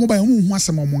from omo ba omo hu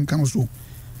asem omo nka no so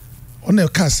ona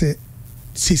ka se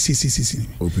si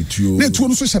opetio na tuo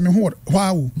no so hye me ho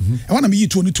wow e wana me yi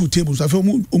tuo no two tables afa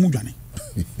omu dwane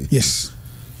yes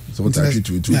so what are you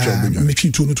to me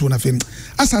twi tuo no tuo na fe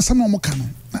asasa na omo ka no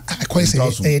akoy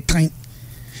se tan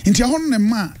nti ahon ne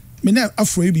ma me na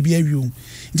afro e bibia wiu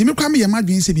nti me kwa me ye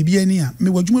madwen se bibia ni a me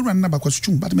wadwuma ru na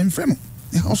bakwaso but me mfre no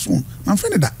e house man mfre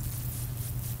ne da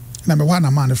na me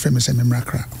wana ma na frɛ me se me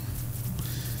mrakra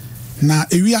na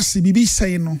ewiase bibi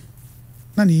sei no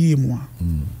na ne yemu a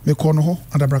me ko no ho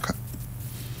adabraka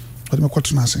odi me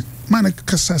kwato na ase man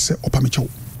kasa se opa me chew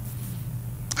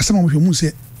asema mo hwemu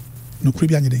se no kura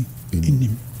bi anyeden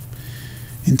innim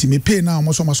nti me pay na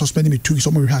mo so ma suspend me 2 weeks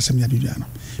so mo hwe asem ya bibia no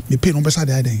me pay no be sa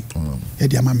dey den e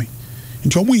dia ma me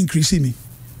nti o mo increase me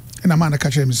na man ka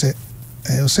kire me se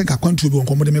o se ka kwantu bi won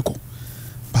ko mo de me ko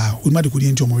ba o ma de ko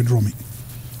di nti o mo withdraw me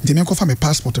nti me ko fa me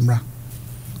passport mra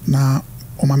na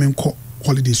o ma me nko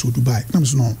holidays to Dubai na me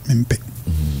so no me mpe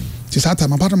ti sa ta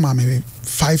ma pa ma me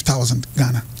 5,000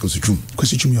 Ghana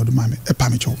kwesi chum yo do ma me e pa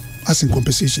me cho as in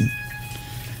compensation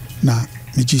na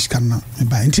me jis kan na me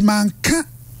ba nti man ka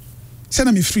se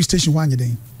na me free station wa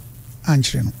anyeden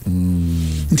anchire no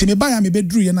nti me ba ya me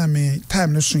bedru ye na me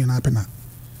time no so ye na apena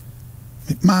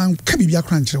man ka bibia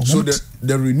kra anchire so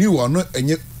the renewal no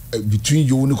enye between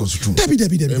you and Constitution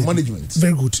management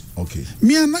very good okay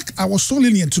me anak I was so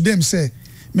lenient to them say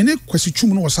me ne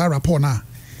Constitution no was a rapport na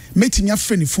meeting your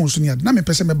friend phone so near na me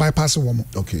person me bypass woman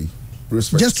okay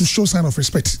respect just to show sign of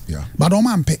respect yeah but o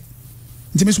man pe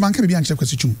nti me so man ka bibia anchire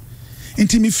Constitution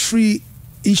nti me free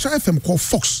Insha FM call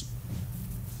Fox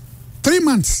 3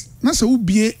 months na se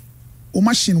ubie o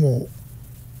machine wo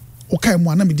o kai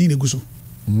mu na me din egu so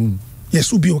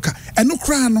yes ubie o ka eno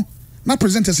kra no na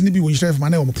presenters ni bi wo Insha FM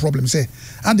na o problem say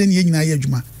aden ye nyina ye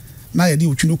adwuma na ye de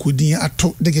Otwinoko din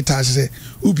ato digital say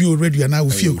ubie o radio na wo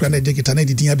fie kra na digital na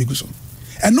de din abegu so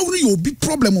eno no ye obi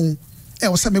problem o e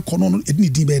o se me kono no e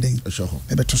din be den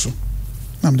e beto so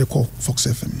na me de call Fox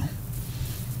FM no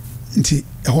nti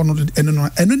e ho no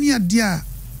eno ni ade a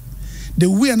the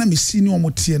way na me see ni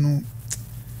omotie no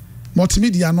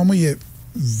multimedia no mo ye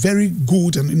very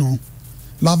good and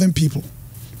loving people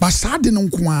but sad no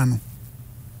nko no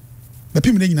the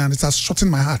people nyina it has shorten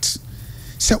my heart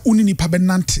say uni ni pa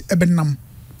benante e benam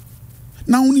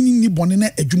na uni ni bone na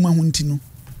adwuma ho nti no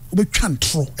obetwa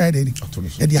ntro e de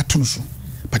ni atono so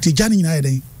but e jani nyina e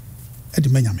de e de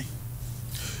manyame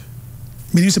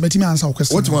me ni se betimi answer o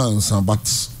question what one answer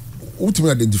but what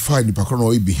we identify the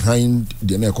background behind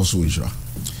the na ekoso Israel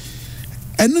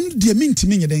and no de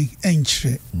mintimi nyeden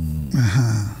enchire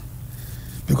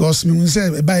because me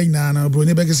say e buy na bro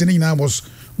ne be say nyina was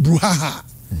bruhaha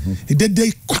e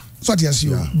dey so that yes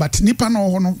you but nipa no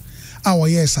ho no a wo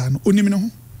yes no onim ne ho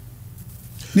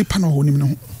nipa no ho onim ne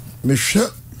ho me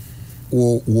hwe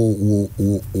wo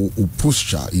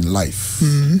posture in life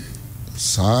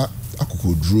sa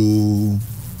akokodro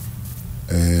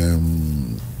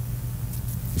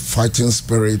fighting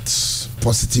spirit,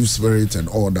 positive spirit and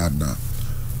all that na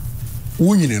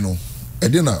wonyine no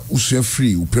edena usua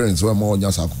free u parents wa ma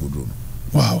onya sa akokodro no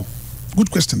wow good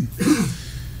question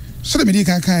so the media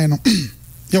kan no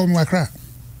ya wo mi wakra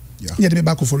ya de me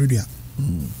back for radio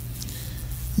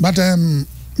but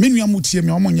me nua mutie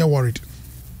me omo nya worried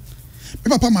me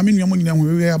papa ma me nua mo nyina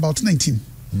we were about 19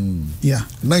 yeah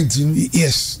 19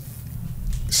 yes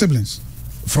siblings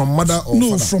from mother or no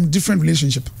father? From different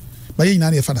relationship but you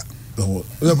na father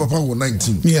your papa was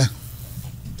 19 yeah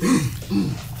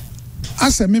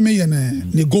as a me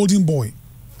the golden boy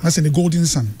as a the golden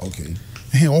son okay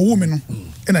or woman no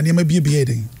and na ma bie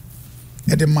den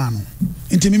e de man no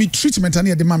nti me treatment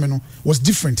and the man no was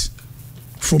different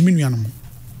from me nuanom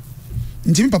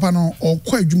nti me papa no o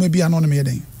kwa adwuma bia no me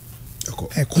den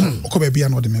eko ba bia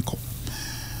no de me ko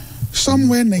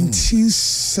somewhere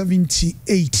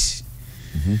 1978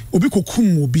 obi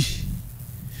kokum obi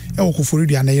e wo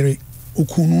koforidi anayere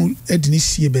okunu edini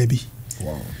sie baby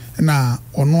wow na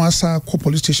ono asa ko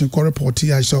police station ko report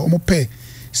ya so omo pay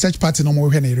search party no mo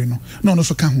hwe na yere no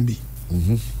so ka ho bi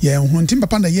yeah ho ntim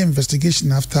papa na ye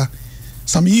investigation after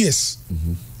some years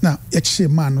na ye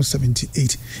man no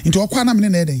 78 into okwa na me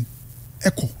na eden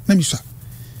eko na mi sha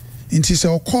into se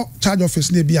okọ charge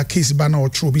office na bi a case ba na o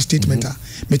true bi statement a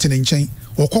me tene nchen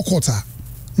or court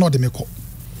not the meko.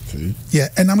 Okay. Yeah,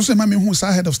 and I'm saying mammy who's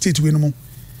head of state we no more.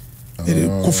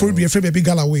 Kofori be afraid baby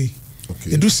Galloway.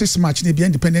 Okay. They do 6 match, they be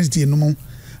Independence Day no more.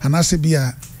 And I say be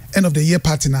a end of the year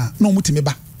party now. No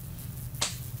mutimeba.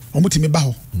 Omutimeba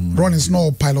ho. Rollins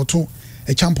no pilot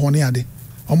a champion near de.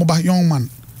 Omoba young man.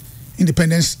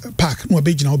 Independence Park no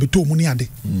be gina obi to mu near de.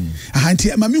 Aha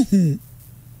nti mammy who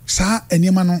sa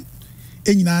enema no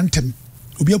enyina antem.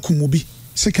 Obi akum obi.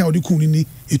 Second odi kum ni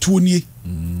etuo nie.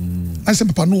 I say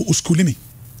papa no oskuli me.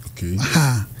 Okay.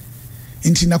 Aha.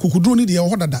 Inti na kukudro ni de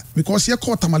ho dada because ye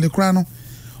court tamale kra no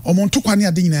omo ntokwa ne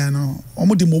ade nyina no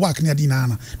omo de mo work ne ade nyina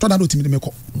na to da do timi de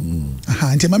meko.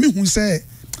 Aha nti mami hu say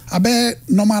abe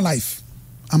normal life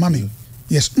amami.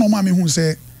 Yes no mami hu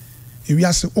say ewi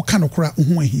ase o ka no kra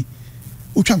hu ahi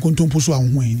o twa nkontompo so a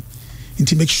hu ahi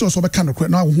nti make sure so be ka no kra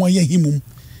na hu ahi mum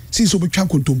since obi twa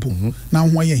nkontompo na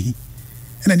hu ahi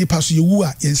ena ni paso ye wu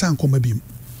a ye nsa nkoma biem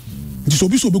nti so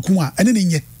obi so be ku a ene ne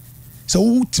nye so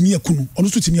wo timi akunu ono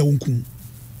so timi a wonku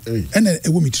ene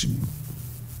ewo mitrim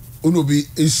ono bi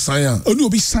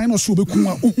sign no so be ku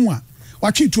a ohu a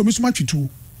wa twitu mi so ma twitu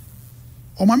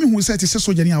o ma me hu say te se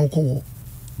soja ni a wokọ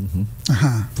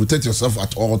aha protect yourself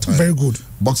at all time. Very good.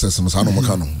 Boxers no sa no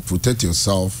maka no protect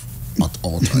yourself at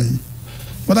all time.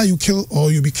 Whether you kill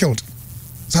or you be killed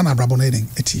sana brabo na eden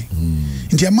etie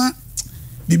nti ama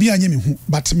bibi anye me hu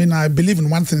but me na I believe in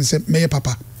one thing say me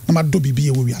papa na ma do bibi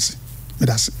e wo wiase me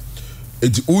das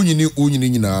eti onyini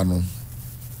nyina no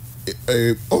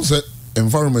also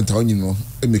environment onyini no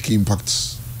e make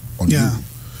impact on you.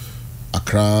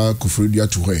 Accra Koforidua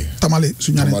to where Tamale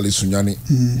Sunyani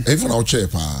even our chair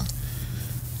pa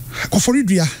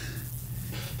Koforidua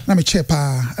na me chair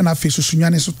pa na face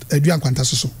Sunyani so adua kwanta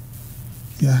so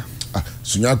yeah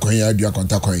Sunya kwan ya adua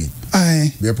kwanta kwan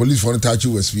ai be police for touch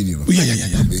you was feeling no yeah yeah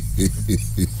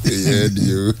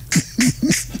dear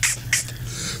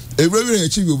everybody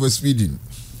achieve over speeding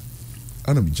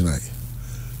ana bi jinai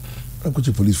ako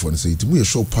che police for say timu ye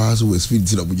show pass over speed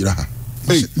ti na bujira ha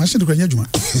machine to kwanya juma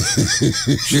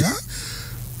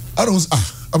I don't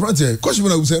abrante question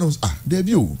when I say no there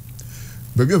be o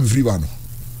baby of free ba no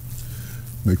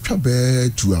me twa be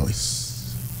 2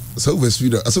 hours so over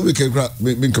speed so we can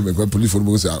me come police for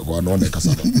me say go no na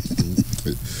kasa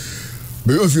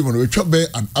baby of free we twa be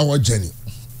an hour journey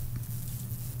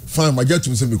fine my get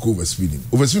to say me go over speeding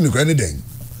any then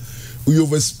we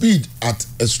overspeed at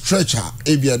a stretcher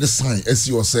abia the sign as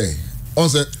you say on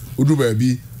say udu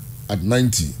baby at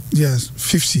 90 yes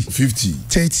 50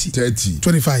 30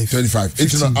 25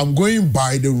 it's not, I'm going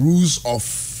by the rules of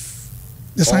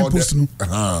the signpost no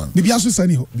bibia so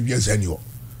sani ho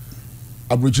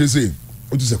abroche say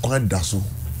what is a quite daso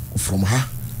from her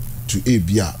to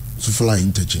abia to fly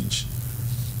interchange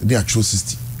they are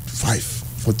 65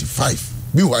 45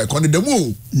 me why con the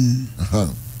mo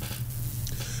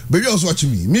baby also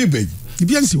watching me baby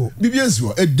bibia nsi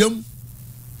ho edem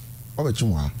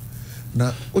obechimwa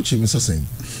na oche me sasen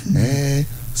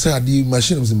say adi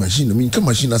machine I mean come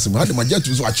machine as me my jet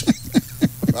to watch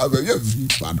baby free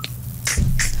fan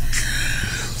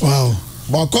wow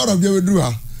ma kora bia we do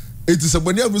ha it is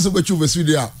abani abu so bechu verse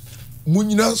video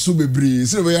munyina so bebre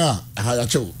say be ya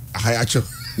ahayacho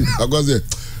agoze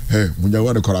munya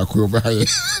wa de kora ko be ha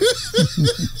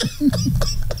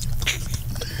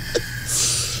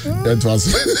that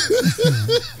was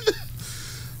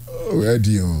where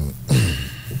do you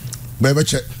baby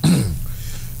check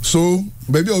so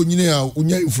baby onyine a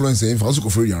unya influence in France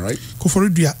Koforidua right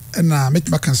Koforidua na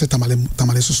metima kan say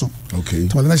tamale so okay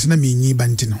tamale na na me nyi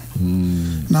banti no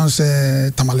now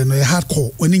say tamale no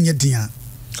hardcore oni nye din a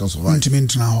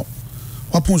sentiment na ho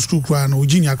wapon school kra na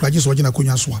oginia kra je so ogina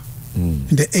konya so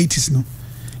in the 80s no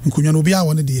nkonya no obi a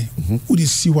won de udi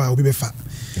siwa obi be fa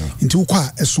nti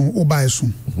ukwa eson oba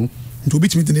eson nti obi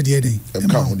timi de de den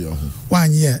wa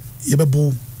anye ye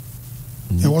bebo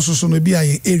e was so no bi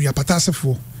a area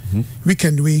patasefo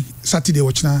weekend we Saturday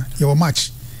watchna your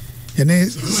match ye ne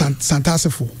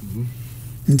santasefo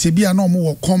nti bi a na omo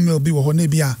wo commel bi wo ho na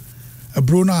bi a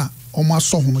bro na omo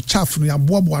aso ho no chaff no ya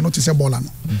boaboa no te se bola no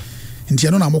nti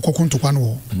no na mo kokontokwa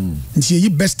no nti yi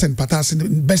best 10 patase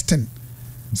best 10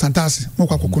 santase mo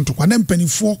kokontokwa na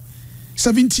mpanifo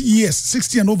 70 years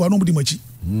 60 and over no body machi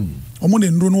omo ne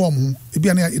ndro no omo e bi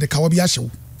a na de kawa bi ahyew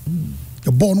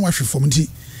the ball no ahwe fom nti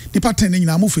the pattern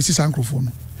nyina mo fesi sankrofo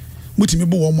no mutimi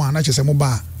bo wo mo ana chese mo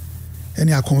ba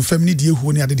ene a confirm ni de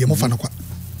ehuo ni ade de mo fa no kwa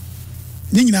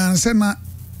nyina anse na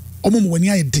omo mo wani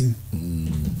ayedin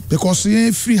because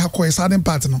ye free hakoy southern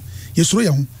part no ye suro ye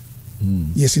ho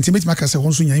yes intimate maka se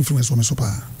ho so nya influence o me so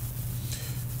pa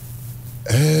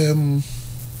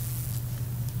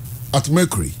at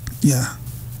Mercury yeah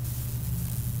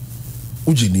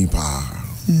Ujini pa.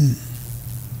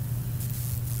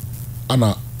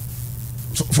 Anna,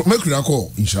 from Mercury I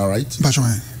call Insha, right?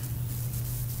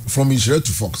 From Insha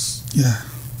to Fox. Yeah.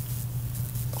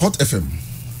 Hot FM.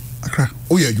 Accra.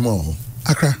 Oh yeah, Jumo.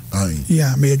 Accra. Aye.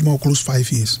 Yeah, me Jumo close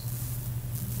 5 years.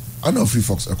 I know Free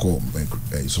Fox I call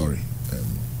sorry.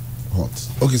 Hot.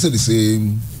 Okay, so the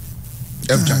same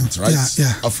F Giant, right?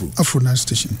 Yeah. Afro Night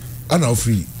Station. I know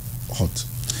Free Hot.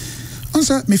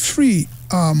 Answer me free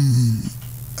a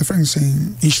friend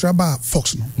saying Inshraba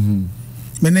Fox no.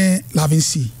 Mene Lavin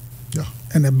C. Yeah.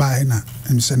 And a buy na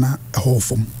and say na a whole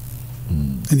form.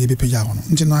 And you be pay on.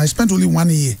 Until I spent only 1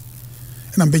 year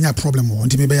and I'm being a problem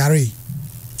until me be are.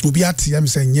 Ubi at I'm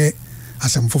saying ye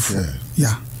as I'm for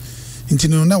yeah.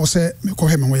 Until now say me call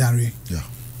him and we are. Yeah.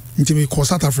 Until me call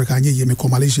South Africa and ye me call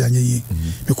Malaysia and ye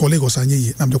me call Lagos and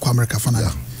ye I'm the call America for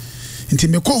now. Until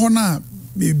me call her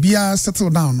be a settle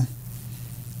down.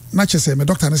 Not just say my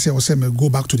doctor and say I was say me go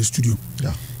back to the studio.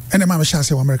 Yeah. And then my shall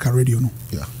say America radio no.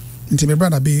 Yeah. Until my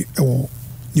brother be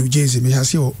New Jersey, me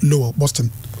has here lower Boston.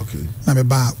 Okay. Na me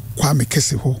ba Kwame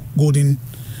Kese ho Golden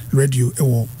Radio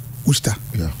Worcester.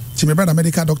 Yeah. Until my brother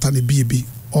medical doctor the BAB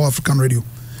All African Radio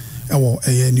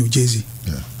New Jersey.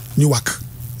 Yeah. Newark.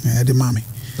 The mommy.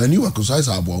 The Newark was size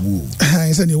abu.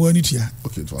 I said you were it here.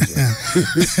 Okay, it was.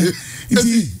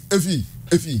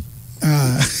 Effie.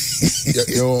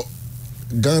 Your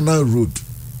Ghana Road,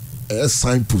 a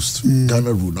signpost,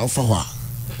 Ghana Road. Now for what?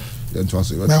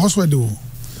 My house will do.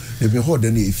 If you hold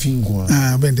any finger,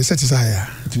 when the set is higher.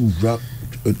 To wrap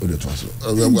the transfer.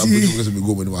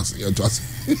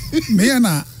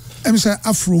 Mayana, I'm say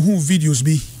Afro who videos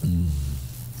be.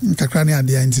 Kakrani at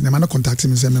the end, and I'm not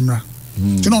contacting me. Memra.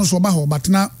 You know, so about but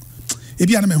now, if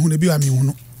you are me who be a me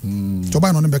who to buy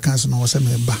on the cancer no was a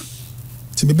member.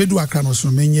 To be bedu akrano so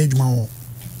menye djuma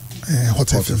Hot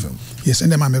FM. Yes,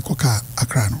 and then I make coca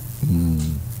akrano.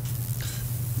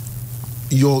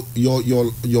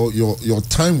 Your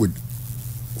time with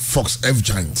Fox F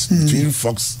Giants between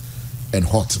Fox and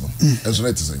Hot, as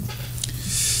what to say.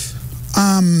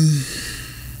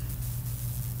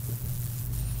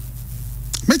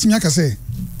 Me say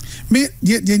me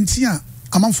the entire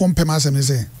amount from Pema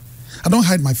say I don't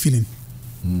hide my feeling.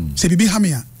 Say bibi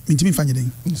hamia intimi fanye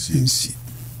den. See.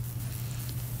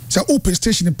 Say open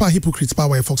station in pa hypocrites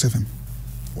power Fox FM.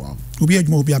 Wow. Obi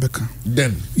adwuma obi abeka.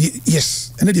 Then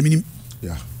yes, and the meaning.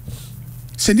 Yeah.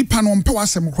 Say ni pa no mpe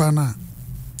wasem kra na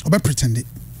obe pretend it.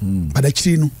 But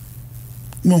actually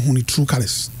no hu ni true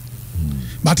colors.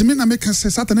 But me na make say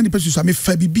Saturday the person so me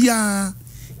fa bibia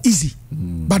easy.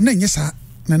 But na nyesa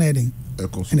na na den.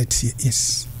 And it's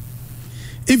yes.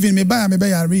 Even me buy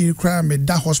I really cry me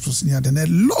that hospitals near then a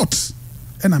lot.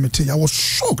 And I tell you I was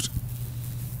shocked.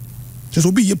 Just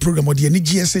obi ye program or the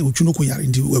GSA Unauthorized yare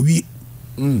into we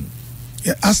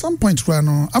at some point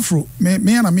no Afro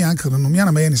me and me uncle no me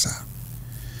and me anisa.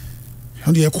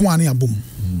 On the kwani abum.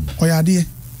 Oya de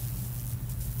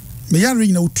me yare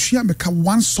na utua me ka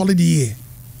 1 solid year.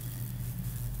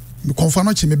 Me confirm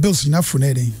no che me bills in Afro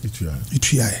na den.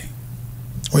 Itua.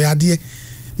 Oya de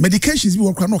medications bi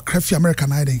work no craft American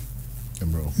na den.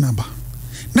 Number.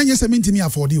 Na nyese me ntimi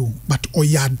afford you but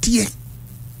oya de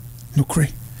no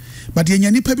kre. But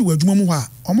yenya nipa bi wadwuma mu ha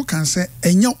omo kan say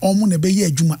enya omo na be ye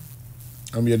adwuma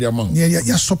am ye the amount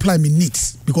ya supply me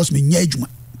needs because me nya adwuma.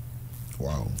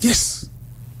 Wow. Yes,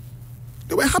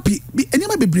 they were happy be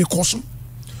anyama be break course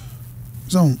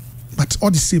so but all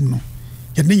the same no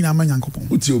ye na nyina manyankopon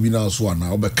uti obi na so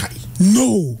ana obekai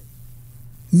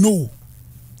no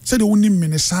say the only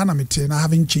me sa na me te na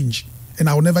haven't changed and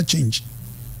I will never change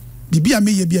bibia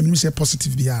me ye bia me say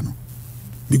positive bia no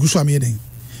biguso am ye den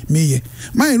me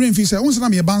my rain fi say once na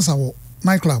me bansa wo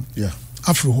nightclub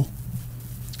Afro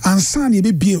and san ye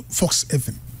be Fox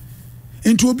FM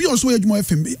into obi also adwuma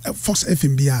FM Fox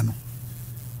FM bia no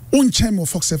on chemo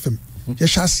Fox FM ye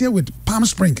shall share with Palm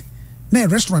Spring na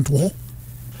restaurant wo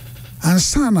and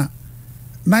sana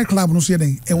nightclub no so ye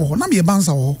den e wo na me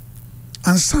bansa wo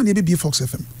and san ye be Fox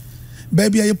FM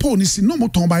baby ye Paul ni si no mo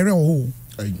ton by re wo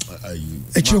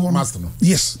master no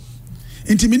yes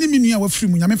inti mini nua wa free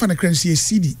mu nyame fa na kransi e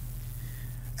CD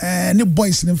ne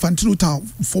boys ne infantile town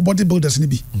for bodybuilders ne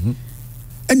bi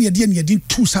and ye de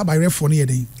two sa by ref for ne ye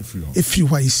den e free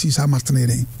why see sa master ne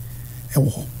den e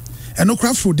wo and no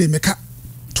craft for day meka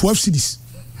 12 CDs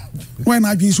when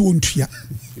I been so ontua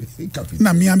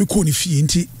na me am ko ne fie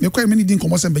nti me kwa me din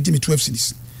komo sem beji me 12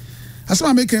 CDs as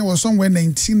I make was somewhere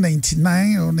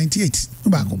 1999 or 98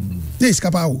 back yes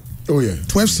kapa oh yeah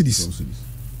 12 CDs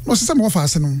no se some of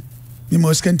us no me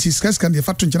mo scan the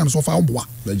factory nchana so fa oboa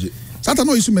Satan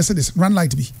no use Mercedes run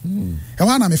light bi e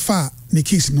wa na me fa ne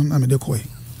case no na me de koy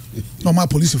No my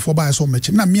police for by so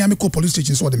much. Na me call police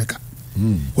station so de meka.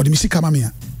 What the misi kama me.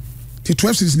 The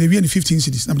 12 cities na we in 15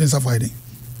 cities na dem Friday.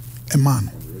 A man.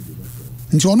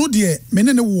 Nti ono de me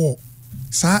ne wo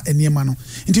saa eniema no.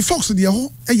 Nti Fox de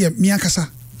ho eye me akasa.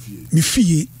 Me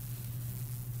fie.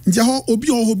 Nti ho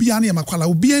obi ana e makwala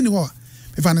obi ani ho.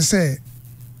 Me fa ne say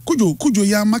Kujo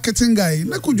ya marketing guy.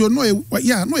 Na Kujo no a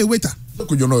waiter.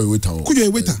 Kujo no a waiter. Kujo a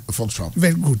waiter. Fox shop.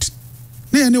 Very good.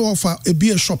 Na any offer a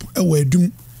beer shop e we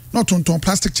adum not on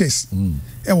plastic chairs.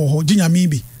 E wo ho ginya mi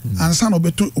bi. Ansa no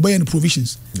obey any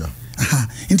provisions. Yeah. Aha.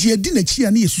 Nti ye di na chi ya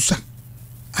na yesusa.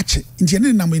 Ache. Nti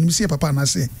ne na manim se papa na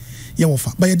se ye wo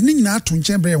fa. Ba ye ni nyina ato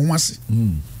nchen bre ho ase.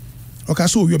 Okay,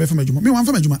 so you be fa madwuma. Me wan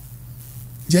fa madwuma.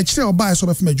 Je kire oba so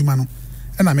be fa madwuma no.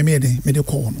 E na me de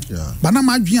call no. Ba na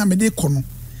ma adwen a me de call no.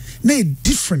 Na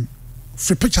different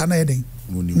free picture na eden.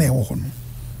 Na e wo ho no.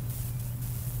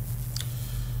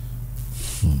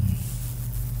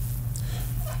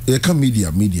 Eka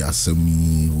media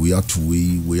semi we have to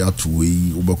way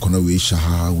obakona we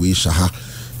shaha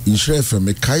insure from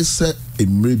me kai se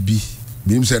emrebi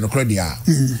menim say no credit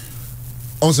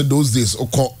also those days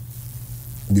oko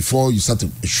before you start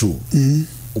a show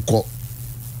oko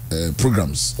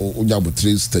programs or onyabo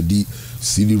train study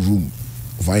CD room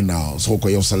vinyl so oko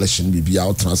your selection be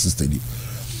out transit study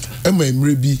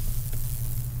emrebi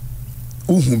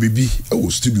ohun bibi e wo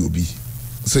studio bi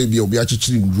say bi obi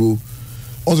achichiri ndro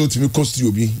also to me cost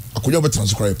you be akonya better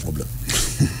transcribe problem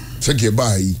take your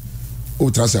buy o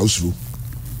transfer usuru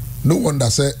no wonder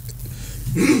say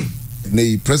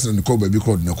the president call baby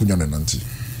called na akonya nanti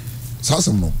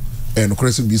sasem no no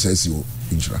credit be say o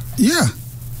insura yeah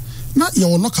na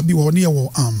your locker be wo near wo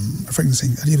friend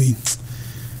saying ali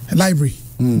library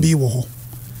be wo ho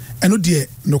eno de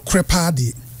no crepa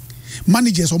de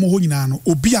managers omo ho nyina no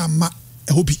obi ama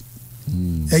hobi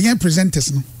eyen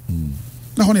presenters no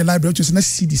na ho ne library to say na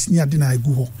CDs ni ade na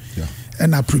agu ho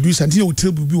and a producer until you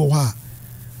table bi wo ha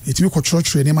it be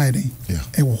church ne mai den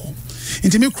e wo ho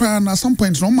into me cry na some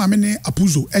point no ma me ne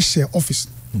apuzo e share office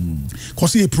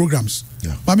cause e programs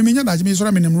but me nya da me so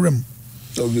ra me nem rem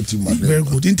very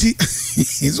good into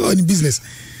it's all in business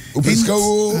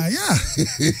yeah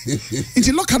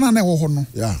into look na wo ho no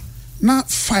na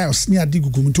files ni ade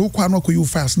gugu nti wo kwa no akoyi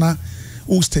files na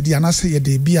o study and I say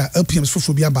de bia LPMs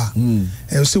for bia ba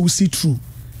say we see through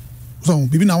so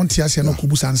bibi na wonte ase na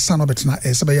kobusa ansa no betena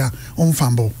se be ya on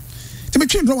fambo te me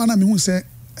twen do na me hu say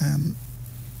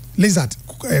lizard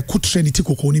could train ti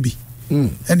kokoni bi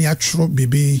any atro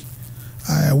bibi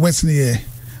west ne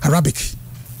Arabic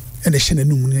and the shene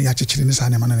num ne ya chechire ne sa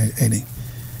ne man ne ene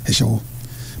e show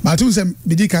but you say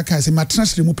bidi ka ka say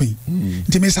maternity mu pen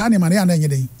nti me sa ne man ya na enye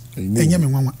den enye me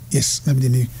nwanwa yes na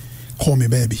me call me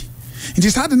baby. It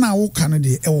is hard now, can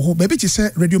de or baby to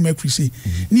say Radio Mercury say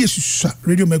near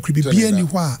Radio Mercury be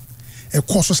anywhere a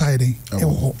course society.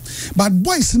 But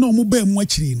boys no more bear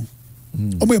watching.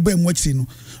 Obey bear watching.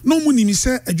 No money, me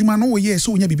say a Juma no yes,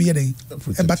 so be a day.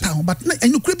 But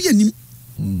and you could be a nim.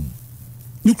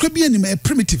 You could be a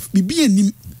primitive, be a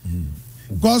nim.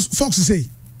 Because Fox say,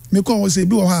 me call say,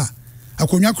 do ha. I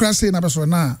could not crash say, never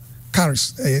na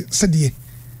cars, said ye.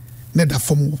 Neda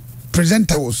from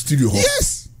presenter or studio.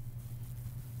 Yes.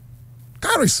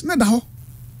 Caris, na da ho.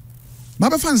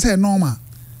 Baba fan say normal.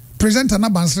 Presenter na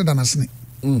bansre da nasne.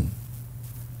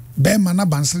 Bema na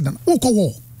bansre da. O ko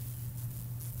wo.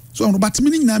 So no but me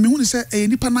nyina me hu say eh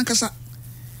nipa nankasa.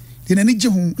 De na ni je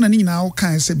ho na ni nyina o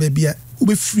kan say bebia wo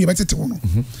be free ba tete ho no.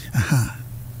 Aha.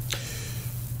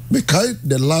 Because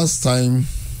the last time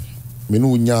me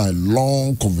no nya a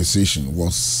long conversation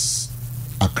was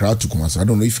Accra to Kumasi. I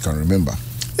don't know if you can remember.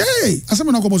 Hey,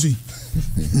 asema na ko bosi.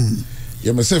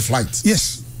 You must say flight.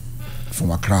 Yes. From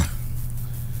Accra.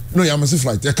 No, you must say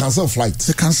flight. You cancel flight.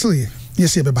 They cancel ye.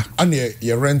 Yes, yeah, beba. And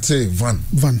you rent a van.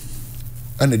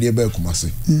 And the dear Bell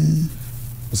Kumasi.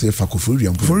 Say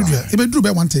Fakofuria. Furia. Ebe drew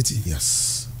by 130.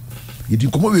 Yes. You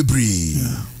didn't come over breathe.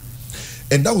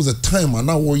 And that was a time and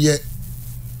now we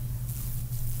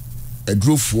a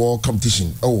drove for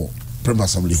competition. Oh, Premier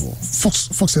Assembly Hall. Fox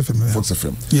FM. Yeah. Fox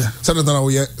FM. Yeah. So that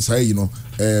we say, you know,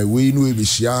 we know we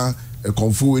share. A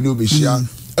confu we no be share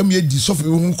am ye di so fu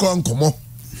hu ko ankomo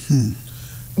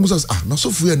musa na so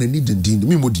fu ya na need din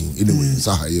me modin anyway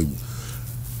sa ha ye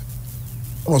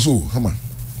so hama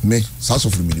me sa so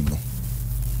fu minim no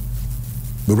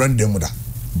be random da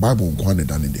bible nko na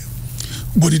dan there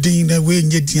body din na we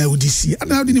nye din odisi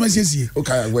and how din ma siesie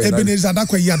okay we Ebenezer da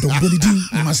kwa ya do body din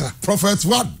masa prophet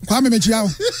one kwa me mechia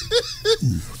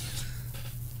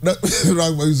na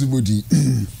rag ma use body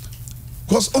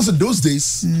because also those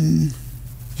days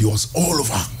he was all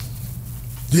over.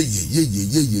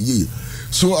 Yeah.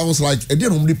 So I was like, I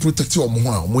didn't only protect you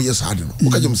more yes, I don't know.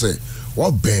 What can you say?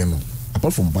 What ban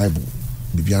apart from Bible,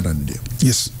 be beyond there.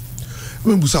 Yes.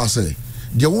 When Busa say,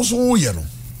 there was all you know.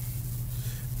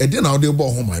 And then I'll do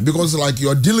about home because like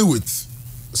you're dealing with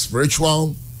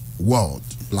spiritual world,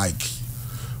 like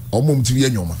almost to be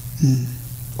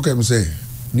okay, I'm saying,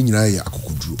 Nina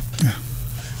Akukudru.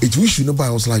 It wish you know, I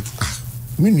was like,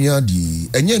 and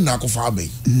yet Nakofabe.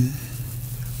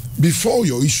 Before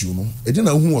your issue, no, I didn't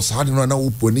know who was hard right now.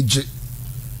 When it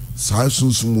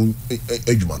soon,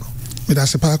 Edumano. But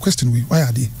that's a question. Why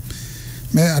are they?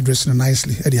 May I address it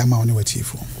nicely at the amount of tea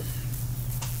for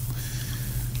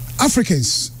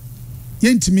Africans?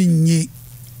 Yentimi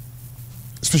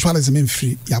specialism in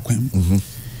free Yaquem.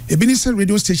 A Benin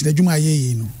radio station, the Juma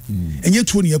ye, no, and yet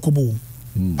 20 Yakobo,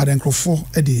 but then Crawford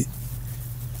at the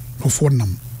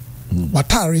Crawfordnam.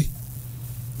 Watari.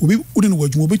 Obi wouldn't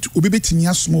work, will be betting me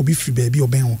small beef baby or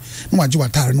ben, no, I do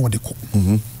Watari no deco.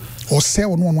 Or sell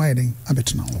one winding, I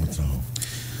bet now.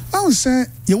 I would say,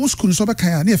 you was school so back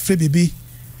near free baby.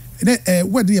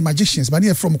 Where the magicians, but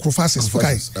near from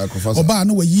Crofasis, or bar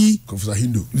no ye,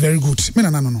 Hindu. Very good.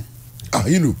 Menano. Ah,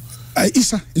 Hindu.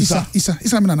 Isa,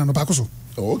 Menano Bacoso.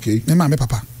 Oh, okay. Me mamma,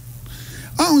 papa.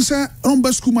 I would say,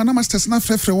 Rumba school, my master's not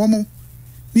fresh for woman.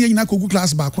 Near Inako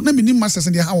class back, no me masters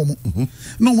in the home.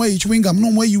 No way chewing gum,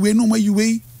 no way you way, no way you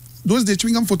way. Those the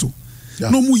chewing gum photo.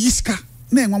 No more yiska,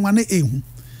 ne one aim.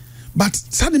 But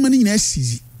Sunday morning is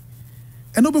easy.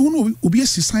 And no one will be a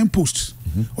signpost.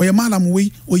 Or your madam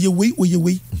way, or your way, or your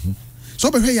way.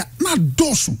 So, but here, not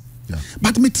dorsum.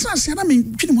 But me trans, I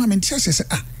mean, women tell us,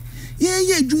 yeah,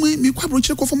 you me quite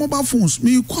check off mobile phones,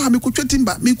 me quite me could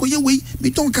timber, me go your way, me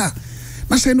don't care.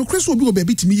 I say no Chris will be a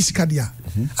baby to me, Sicadia.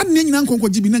 And then Uncle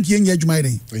Jibina Yang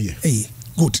Yajumai. Eh,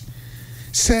 good.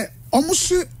 Say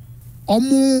almost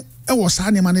almost a was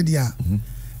honey manadia.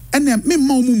 And then me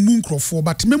moon crop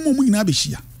but me moon in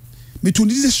Abishia. Me to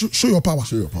this show your power.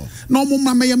 No more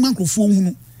mamma manco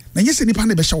phone. Now yes, any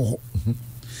pan show.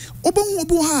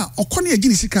 Oboha or Connie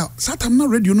Ginisika, Satam not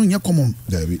radio no common.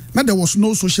 Now there was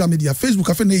no social media, Facebook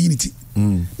of any unity.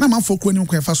 Now my folk when you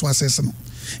can fast was assessment.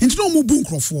 Into no more boom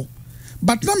crop.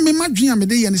 But now me imagine me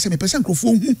dey and say me person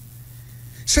crofo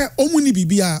say omuni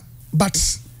bibia but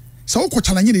so ko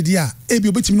challenge dey dia e bi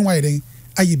obetimi no waye den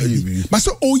aye bibi but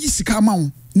so oyi sika ma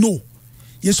no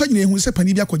ye so nyina ehun say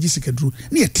pani bi akɔgye sika duru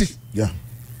na yete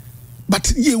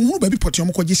but ye ehun ba bi pɔte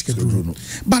ɔmo kɔgye sika duru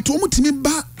but ɔmo timi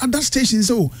ba other stations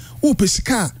so o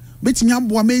pesika betimi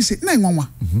aboa me say na enwanwa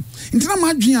ntina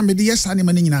ma adwen me dey yesa ne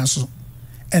ma ne nyina so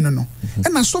eno no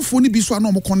na sofo ni bi so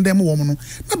na ɔmo condemn wo mo no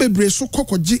na bebre so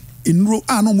kokɔgye enuro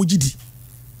no mo gidi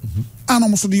no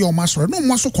mo so de your master no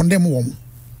mo so condemn wo mo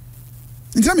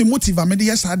ntia me motive me de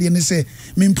yes ade ne say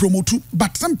me promote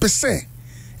but some per se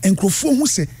enkrofo hu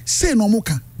say no mo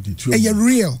ka e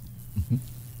real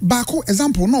baako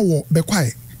example no wo be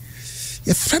kwae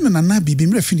ye friend na na bibi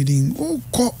mra fini din o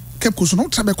ko kepko so no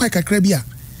tra be kwae kakra bi a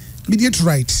immediate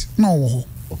right no wo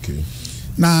okay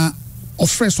na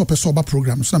offer so person ba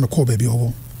program so na me call baby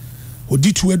owo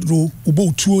odi to edro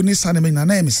ubo tuo ni saneme na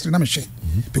na misri na me hwe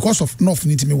because of north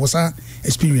need me was a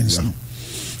experience no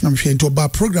na me hwe into ba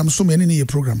program so me ne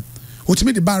program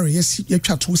otime the bar yes ye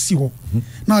twa to si ho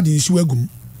na de nsu agum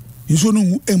nsu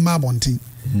no emma bonten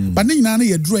but ne nyina na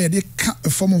ye dro ye de ka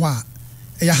form ho a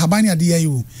ya habani ade ya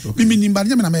yo mimi nimba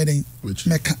nyame na me den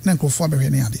me ka na nkofo abehwe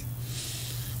ne ade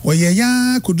o ye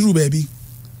ya koduru baby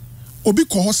obi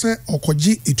ko ho se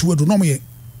okoje etu edu no mo ye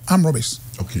arm robbers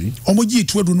okay omoji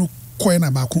etu edu no koy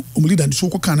na baako omulida ndi so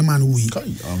ko kan man wo yi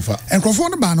enkrofo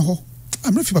no ba no ho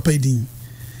amra fi papa edin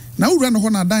na wura no ho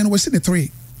na dan no we see the 3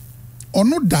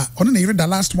 ono na yire the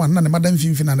last one na ne madam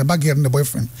finfin na ne bagger ne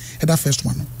boyfriend that first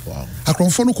one wow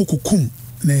akrofo no kokokum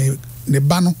ne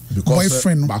ba no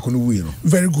boyfriend no baako no wi no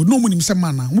very good no munim se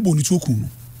man na mo bo ni tu okun no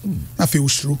na fe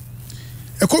osuro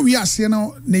e ko wi ase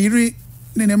no ne yire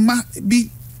ne ma bi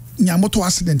nyamoto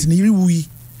accident ne yire wi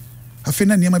afi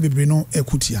na niam bebre no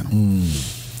ekutia no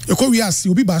eko wi ase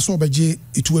obi ba so obeje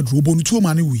etu aduru obonu tuo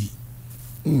ma ne wi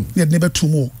ne de betu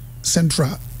mo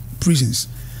central prisons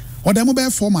odemo be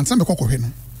 4 months na be kokohwe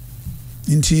no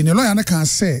nti ne lawyer na kan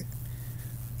say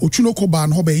Otwinoko ba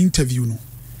no be interview no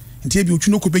nti e bi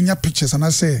Otwinoko be nya pictures and I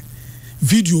say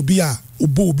video bi a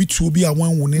obo obi tuo bi a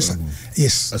wan wonesa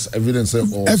yes as evidence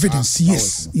of evidence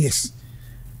yes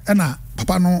ana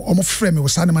papa no omo frame me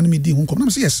was na me di hu kom na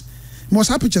say yes me was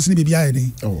pictures ni bibia ye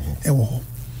den ewo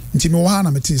nti me wa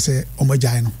na me ti say omo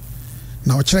agyan no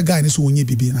na o kire guy ni so onye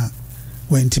bibi na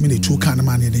when timi na tu kan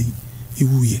man ye den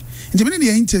ewuye nti me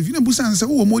ne interview na busan say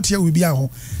wo motia we bia ho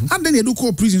and then e do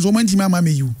call prisons o man timi ama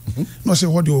me you no say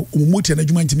what o motia na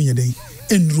djuma ntimi ye den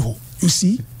enru ho You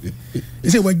see? They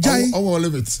say we jai. Our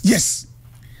limits. Yes.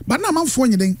 But now I'm for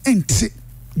anything ente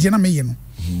Diana Mayeno.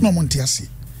 No Montiasi.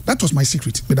 That was my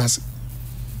secret with us.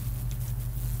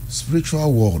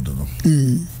 Spiritual world,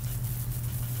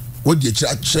 what you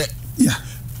check? Yeah.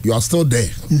 You are still there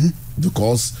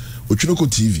because Otwinoko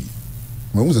TV.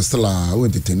 When was still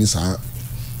went to tennis?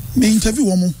 Me interview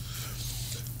woman.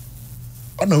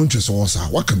 I'm not interested also.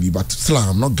 What can be, but still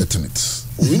I'm not getting it.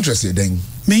 Interested then.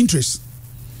 Me interest.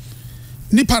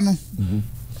 Nipano.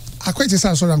 I quite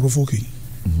say sorry and go for okay.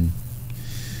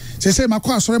 Say my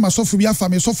car sorry my sophobia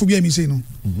family sophobia me say no.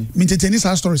 Me tennis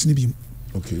stories ni bi.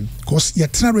 Okay. Because you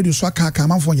try radio so aka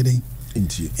man for you den.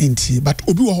 Enti but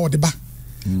obi wo ho de ba.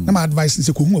 Na my advice is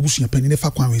say ko hu abusua pani ne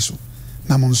fa kwan we so.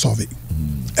 Na mon solve it.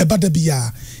 E bada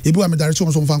bia ebi wa me direct so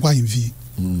mfa kwa himfi.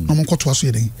 Na mon kwoto aso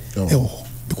ye den.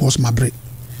 Because my break.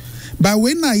 But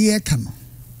when na ye kan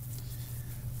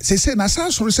say na sa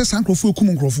sorry say sankrofo ekum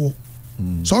nkrofo.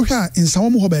 So hwa insa wo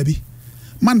mo ho ba bi.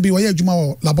 Man be why adwuma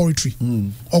wo laboratory.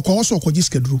 Okwo so okwo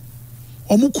giskaduru.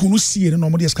 Omu kunu sie no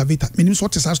mo de excavator. Menim so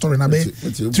what is that story na be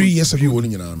 3 years ago.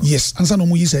 Yes, ansa no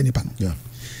mo yi say nipa no. Yeah.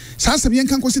 Sa asem yen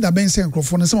kan consider ben say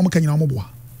nkrofo no say mo kan nyina mo boa.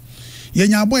 Ye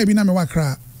nya boy bi na me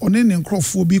wakra, one ne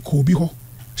nkrofo bi ko bi ho.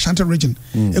 Shantel region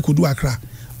ekodu akra.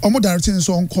 Omo directing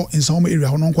so onko in some area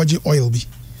ho no nkwaje oil bi.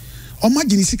 Omo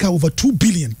agini sika over 2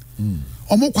 billion.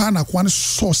 Omo kwa na kwa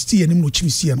source tie anim no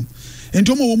chimisi no.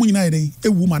 Enti omo wo mu nyina yeden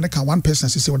ewu ma ne ka one person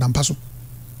say odampa so.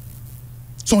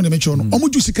 So on the mention omo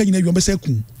ju sika nyina wi omese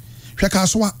kun. Hwe ka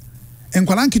so a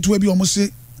enkwala nketewa bi omo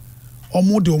se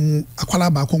omo de omo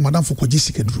akwala ba ko madam for kwaje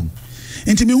sika duru.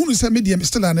 Enti me hunu se me de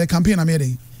still na campaign na me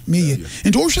den. Me ye.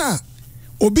 Enti wo hwa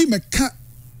obi meka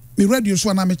me radio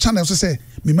so na me channel so say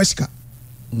me masika.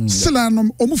 Still no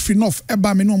omo free enough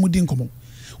eba me no omo di nkomo.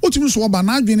 Otumi so oba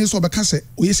na adwene so obeka se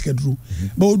oye sika duru.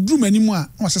 Ba oduru manimu a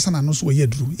na wasesa na no so oye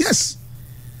duru. Yes.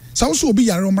 Sa so obi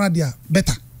yare omra dia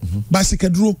better. Ba sika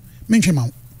duru mentwe ma.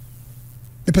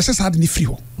 Me pese sa de ni free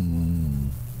ho.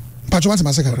 Pacho what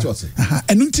ma sika. Aha,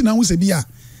 enu nti na hu se bia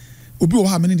obi o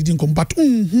ha me ni di nkom but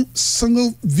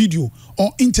single video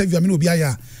or interview me no obi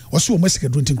aya o so o masika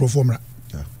duru nti nkrofo omra.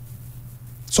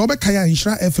 So obeka ya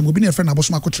Inshira FM obi na friend na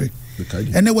bosoma kotre.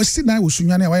 Ene wasi na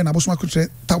wosunwa na wa na bosoma kotre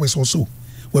towers also.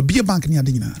 We be a bank ni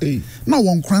ade nyina. Na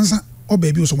won kranza o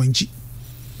ba bi o so wanchi.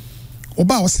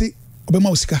 Oba o se obema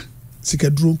osika sika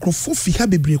duro nkrofo fi ha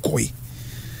bebre koi.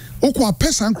 Okwa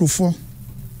apesa nkrofo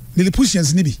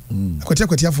lilipusians ni bi.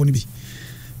 Akwatia fo ni bi.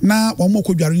 Na wo mo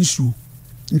kodware nsu.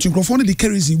 Nti nkrofo no de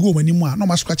kerosene go mani mu a na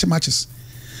ma scratch matches.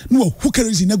 No hu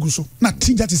kerosene na gu so na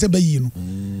tinja te se bayi no.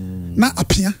 Na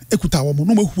apia ekuta wo mo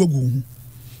no ma hu agu hu.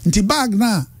 Nti bag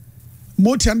na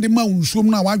motia de ma nsuom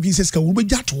na wa adwin sesika wo be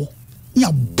gyato. Ya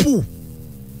bu.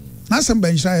 Na sem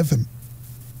ben Inshira FM.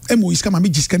 Emo iska ma me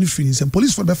jiska ni free nsem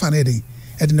police for be fa na eden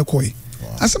ne koi.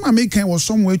 Asem American was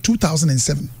somewhere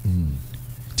 2007.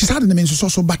 She started the men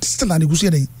so but still an igusi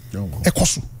eden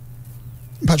ekoso.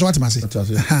 Mpacho what ma say.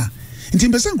 Aha. Nti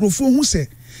mpese nkrofo hu se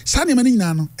sa ne mani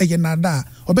nyina no eye nada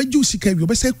obegye sika wi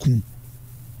obese kum.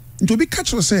 Nti obi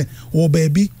catch say o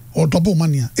baby or double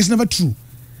money. It's never true.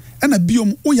 And a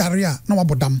biom o yare a na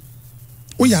wabodam.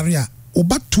 O yare a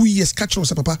oba 2 years catch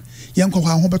us papa yanko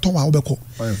ha ho beto wa obeko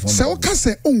se o ka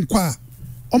se onkwa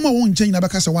o ma won nchen na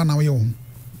beka se wa na we ho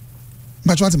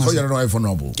but what ma so you know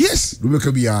vulnerable yes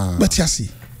Rebecca bia but yasi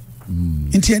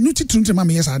nti enu titunte ma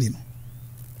me yes ade no.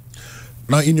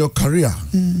 Now in your career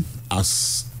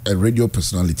as a radio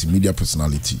personality, media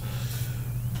personality,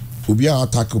 obi a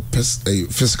attack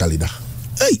physically da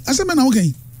hey asema na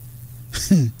okay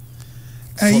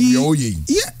from your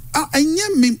yeah anya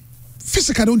me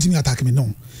physically don't me attack me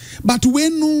no but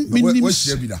when no me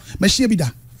share bi da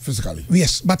physically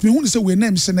yes but me who say we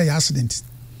name say na accident.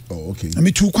 Oh okay.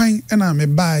 Me two kwan na me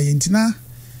buy ntina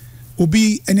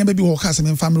obi enya ba bi ho ka se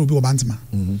me family obi obantema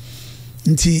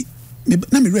nti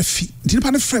na me refi nti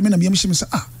pa na frame na me yam shim say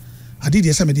ade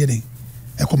de say me de den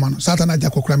e koma no satana ja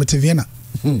kokura me tv na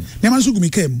ne man so gumi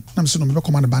kam na me so no me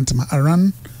koma na bantema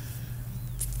around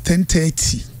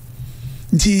 10:30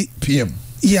 nti PM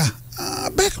yeah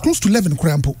back close to 11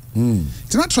 crampo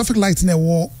it's not traffic light na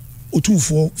wo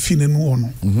otumfo fi na no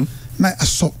ono na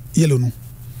aso yellow no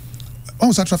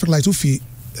on sa traffic light fi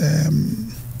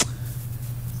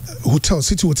hotel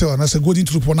city hotel na say golden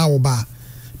troop na wo ba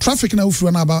traffic na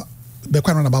ufru na ba be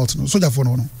kwa na about no soldier for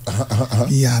no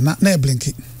yeah na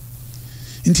blink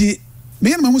nti me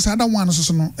yan ma mu sa da one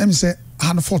so no em say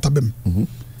ha no fault abem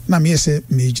na me say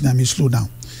me gina me slow down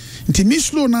nti me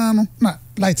slow na no na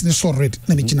light ni so red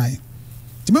na me gina ye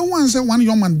nti me wan say one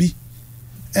young man bi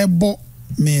ebo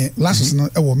me lashes no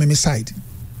e wo me side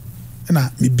na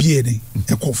me bie den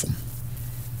e kofom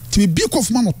to be big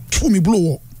of man or to me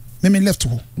blow me left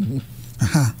ho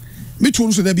aha me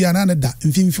to so there be another da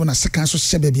mfimfo na second so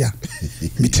hye bia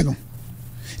me te no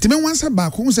ti me wan say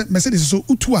back who say Mercedes so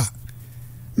utu a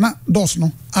na doors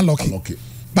no unlock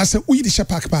but say uyi the share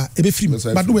park pa e be free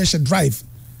but do we should drive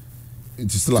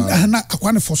it is still na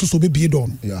akwa ne force so be bie door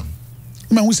no yeah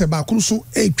me wan say back so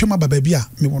e twema baba bia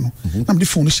me wono na me the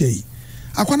phone share yi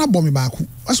akwa na bo me back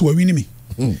as we win me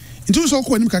into so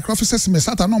ko anim kakra officers me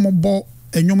sata na mo bo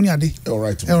enwom ni ade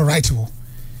all right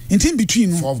in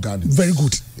between very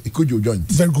good it could you join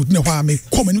very good no wa me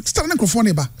come and start na microphone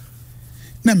e ba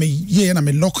na me ye na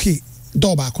me lock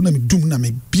door back na me dum na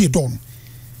me bie door no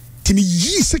ti me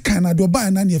yi second na do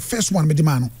ba na the first one me de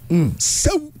man no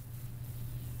so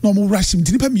no mo rush me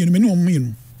ti pa me no me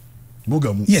no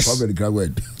Bogamu yes very great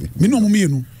word me no me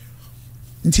no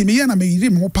nti me ye na me yire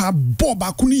me pa ball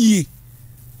back no ye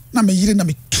na me yire na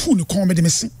me tu ne kon me de me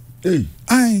sin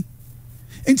ai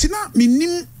nti na me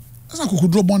nim asa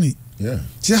kokudro boni yeah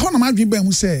ti ho na ma dwen ba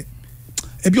mu se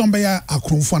ebi on be ya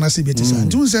akromfo na se bi ti sa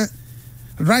nti se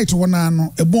right wona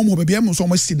no ebom mo be am so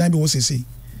mo sidan bi wo sese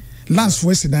lance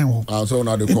for sidan ho so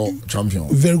now they call champion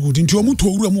very good nti o mu to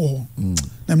owura mu ho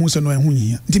na mu se no ehun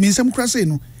yia nti me nsem kra se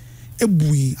no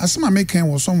ebui asema me kan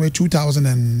was somewhere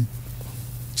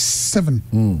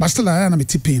 2007 but still I am a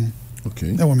tipin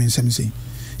okay that woman nsem say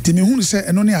nti me hu se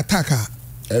eno ne attack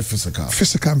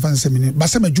physical fancy me but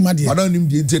say adwuma de I don't need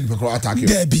the intent to attack you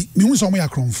there be me hu so mo ya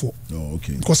kromfo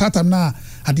okay because that time na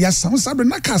ade asam sabre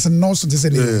na cars no so say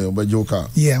obejoka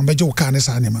obejoka ne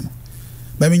sa ne ma no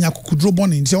ba me nya kokudro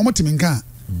boni nti o motimi nka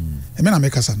e me na me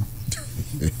kasa no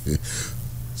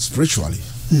spiritually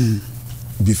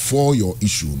before your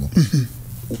issue no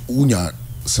unya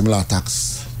similar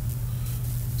attacks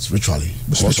spiritually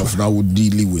because of now we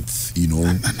dealing with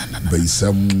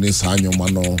baisam ne sanyo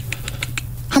mano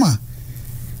hama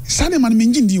sane man me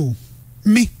ngindi o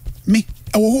me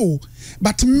ewo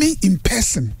but me in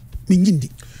person me ngindi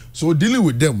so dealing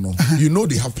with them no you know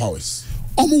they have powers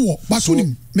omo but so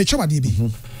me chaba de bi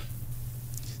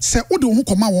se ode wo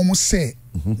koma wo mo se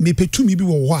me petumi bi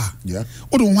wo a yeah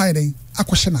ode wo ha den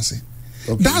akohye na se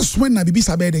that's when na bibi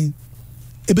sabe den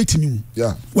ebetimi mu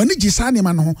yeah when ji sane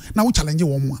man no na wo challenge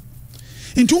wo mo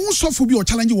a into wo sofo bi o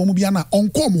challenge wo mo bi na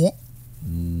onkom wo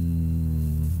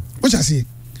what I say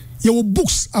your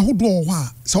books ahodo ho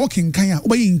a se wo kenkan a wo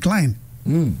be incline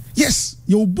yes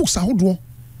your books ahodo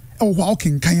e wo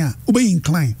kenkan a wo be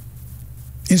incline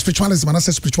in spiritualism and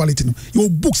spirituality no your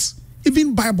books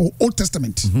even Bible Old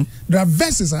Testament there are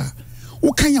verses are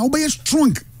wo kan ya wo be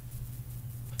strong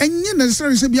enye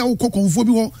necessary say bia wo konfo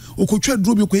bi wo okotwa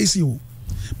duro bi ko esi wo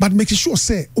but make sure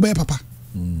say wo be papa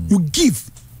you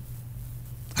give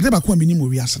adeba ko amini mo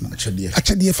wi asana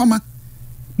achede fama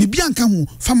bibia nka ho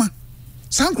fama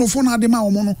sankrofo na ade ma wo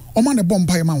no o ma ne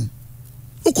bompa ma wo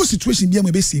oko situation bia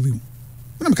mo be save wo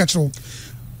na me ka kire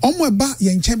omo eba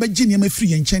ye nchen be gye ne ma free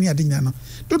ye nchen ne ade nyina no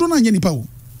dodo na anya nipa wo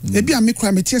e bia me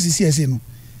kra me tie sisi no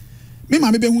me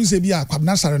ma me be hu se bia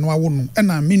kwabna sare no awo no e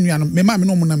na me nua no me ma me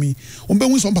no mo na me o be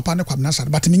hu so papa ne kwabna sare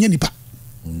but me nya nipa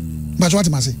but what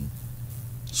am I say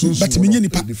but me nya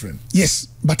nipa yes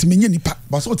but me nya nipa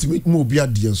but so to make mo bia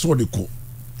de so de ko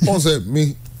on say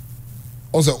me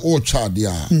also all child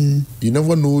there you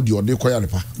never know the ode koya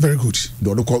nipa very good the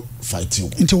ode ko fight you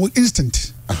into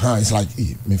instant it's like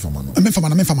me fama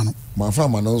no ma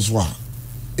fama no so a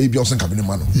e bi osen kabine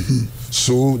ma no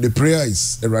so the prayer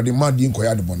is erade ma di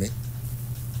nkoya de bone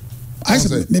I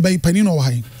said me by pani no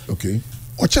why okay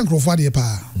o chankrofo de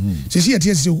pa se see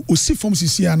ati o si form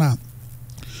sisi ana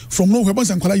from nowhere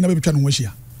bonsan kwala ina be twa no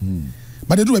hwahia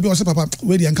but they do be o say papa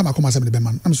we dey nka makoma asem de be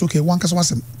man am so okay wan kasa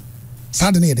wasem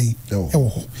sad na yeden e wo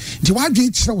ho nti wa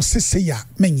dwen kire wo sese ya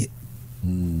menye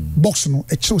box no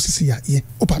e kire wo sese ya ye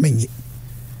opa menye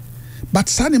but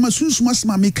sad ma sunsun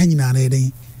asema me kan nyina na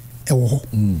yeden e wo ho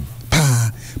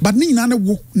pa but ni nyina na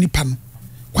wo nipa no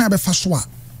kwa be fa so a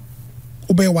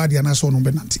obey wadi na so no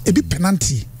be nanti e bi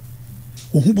penalty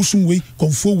wo hu busun we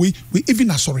konfo we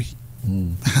even asori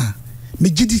me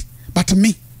gidi but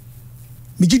me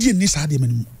gidi eni sa de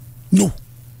manimu no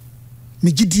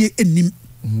me gidi enim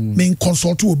me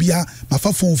consult obia ma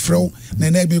fa phone frɛ na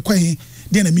na be kwahe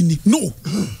de na minni no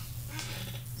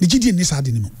me gidi eni sa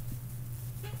de nimu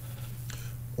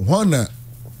wana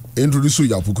introduce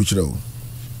you apuku kire o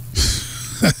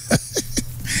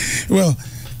well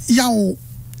yaw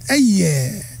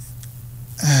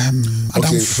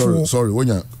okay sorry when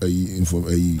you info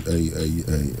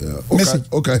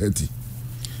okay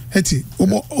heti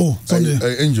oh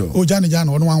Sunday angel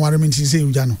jano ono wan ware me nti say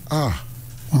jano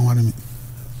wan ware me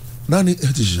Nani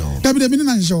heti show. Dabi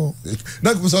na show.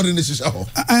 Na ko sorry ne show.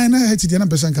 Na heti dia na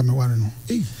person ka me ware no.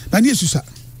 Na ne susa.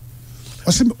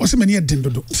 Ose mani eden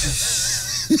dodo.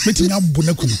 Meti nya bu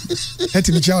na kunu.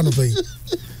 Heti mi chawo no bai.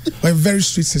 My very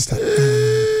sweet sister.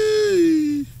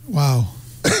 Wow.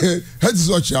 Heti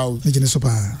so chawo. Ejene so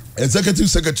pa. Executive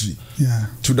secretary. Yeah.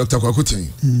 To Dr. Kwakutin.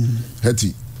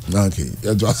 Heti. Okay.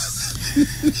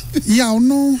 Yeah,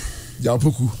 no.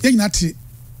 Yapoku. Yeah, not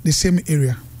the same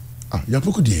area.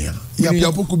 Yapoku dia.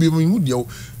 Yapoku bi mu dia.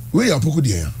 We Yapoku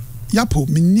dia. Yapo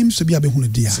minim so bi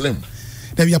abehunu dia. Slim.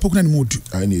 There Yapoku na modu.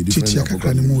 I need different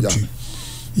Yapoku na modu.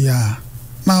 Yeah.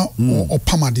 Now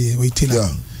opama de we tailor.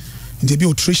 Yeah. Nti bi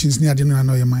alterations ni ade no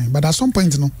na your mind. But at some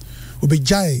point no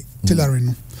obejai tailoring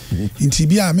no. Nti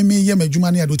bi a me ye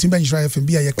madwuma ne ade otimba nhira FM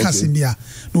bi a ye case bi a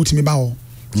na otimi ba ho.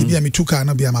 Bi a me tuka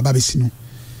na bi a maba besi no.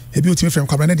 Ebi otimi frem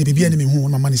kwabra na de bibia ne me hu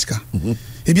na maniska.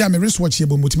 Ebi a me wristwatch ye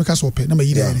bom otimi ka so ope na ma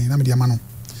yire na me de ama no.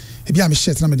 Ebi a me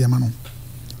shirt na me de ama no.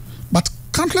 But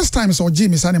countless times or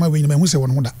Jimmy sa na ma we ni ma hu se won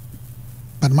ho da.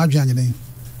 But ma dwan anye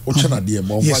o chana de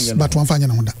ma yes, but one fanya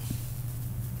na ho da.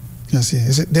 Yes,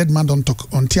 is it dead man don't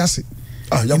talk on tiase.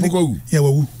 Yapoku. Yeah,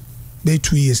 we be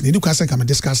 2 years. They do ka say come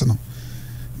discuss no.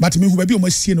 But me hu ba bi o ma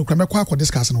sie no kra me kwa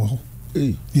discuss no ho.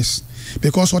 Yes.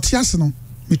 Because what tiase no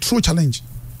me true challenge.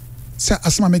 Say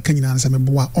asema me kanyina na say me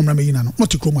boa omra me yina no not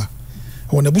kroma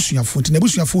won abusuafo nti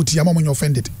abusuafo ti am mo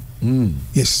offended.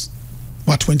 Yes,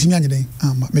 but 20 nya nyeden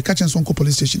me catch on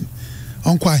police station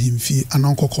onko ahemfie and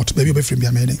onko court baby be frame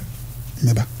bia me den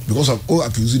meba because of all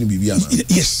accusing bibia na.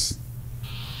 Yes,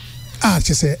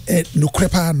 che say no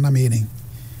crepa na me den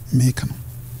me ka no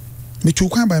me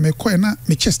chukwan ba me koy na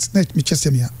me chest me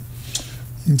ya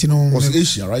nti no was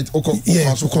Asia right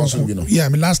yeah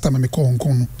me last time me call Hong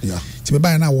Kong no yeah ti me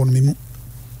buy na won me mu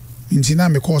nti na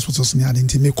me call hospitals ni ade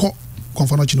nti me call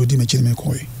confirmation odi me chiri me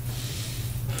call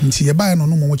nti ye buy no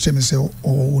no mo chiri me say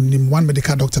onim one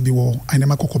medical doctor bi wo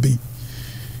ainema kokobi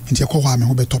nti e call ha me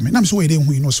ho beto me na me so we dey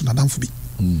hu no so na damfo bi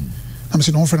na me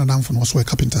say no friend na damfo no so a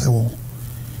carpenter e wo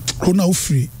corona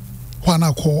ofri ho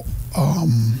na call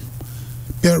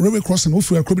railway crossing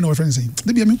ofri a crobin our friends saying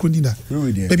they be am kundi da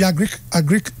baby a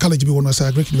Greek college be one was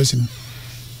a Greek university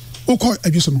o call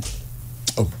ajuso no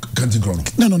Kenton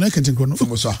Chrono no Kenton Chrono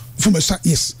Fumasa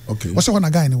yes okay what's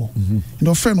one guy no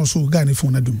no friend also guy no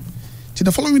phone na dum till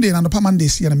the following day na the Monday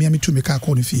see na me to me car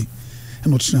call fee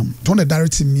and not them turn the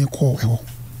direct me call e ho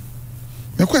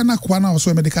me call na kwa na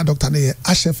also medical doctor na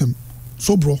HFM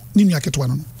so bro ni nua keto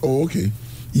no oh okay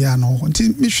yeah no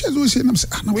until me share so say na say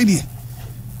na we dey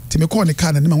to me call the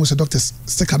car and the doctors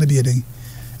stick on the bearding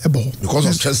because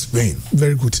of chest pain.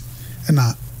 Very good. And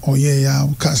oh yeah,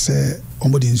 cause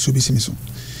omodi nso be see me so.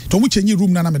 To mu change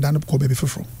room na me dan ko baby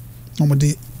foforo.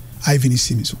 Omodi IV ni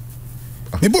see me so.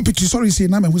 Me bo picture sorry say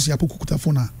na me hu see Yapoku kuta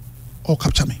phone or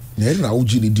capture me. Na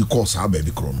uji ni di course ha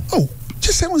baby kro no. Oh,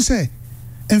 just say one say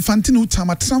Infantino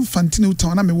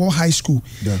time na me war high school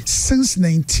since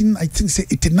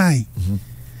 89.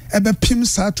 Ebe pim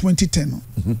sa 2010.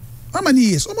 How many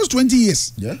years? Almost 20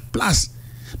 years. Yeah. Plus.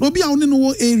 No be on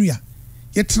no area.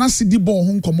 Ye tena city ball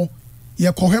hon komo.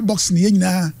 Ye kohe box ni ye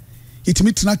nyina. Ye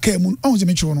timi tena ka mu. On je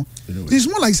mecho no. It's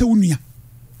more like say unua.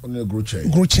 On grow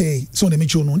chair. So na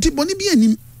mecho no. Nti boni bi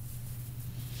anim.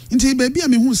 Nti ba bi a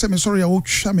me hu se me sorry a wo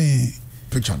twa me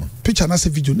picture na se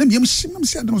video. Na me yam shim na me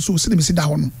se adon so se me se da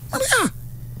ho no.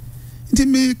 Nti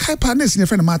me kai partners ne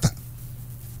friend mata.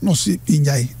 No se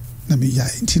injai na me yai.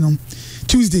 Nti no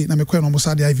Tuesday na me kwen no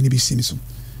Saturday even be see me so.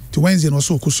 To Wednesday no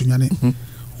so okosunyane.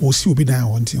 O si obi dan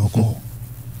won ti oko.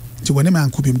 Ti wone me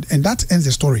anko bi and that ends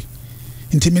the story.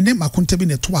 Nti me ne makonta bi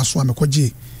ne to aso a me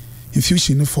kwaje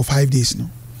infusion for 5 days no.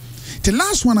 The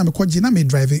last one na me kwaje na me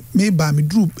drive me ba me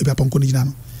dru e ba ponko ni gina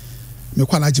no. Me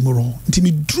kwa laji moro. Nti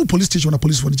me dru police station na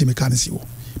police for the me kan si wo.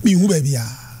 Me hu ba bia.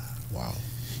 Wow.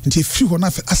 Nti free ho na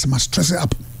asema stress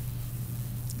up.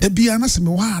 Da bia na se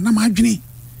me wa na ma adwene.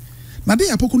 Na de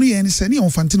Yapoku no ye ni se ne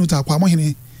Infantino ta kwa mo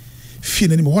hene fie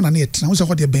na ni mo ho na na etina wo se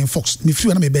ho de Ben Fox me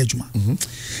free na me ba adwuma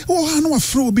o ha no wa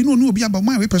free obi no obi aba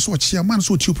man we person ochia man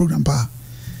so ochi program pa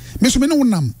me so me ne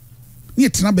wonam ne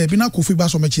etina ba bi na kofi ba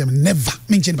so me chia me never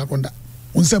me nche ni ba konda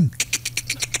unsam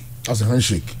as a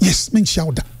handshake yes me nchia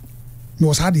oda me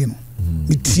was hard no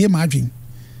me tie ma adwen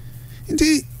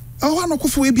nti o ha no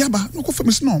kofi we bi aba no kofi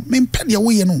me no me mpede wo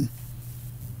ye no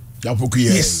Yapoku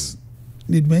yes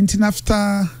need maintain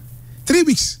after 3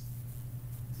 weeks.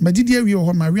 But did you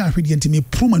hear my real ingredient me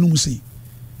pruma no musi?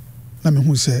 Na me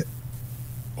hu say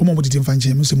omo mo did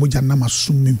fanche me say moja na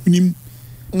masum me hunim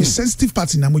the sensitive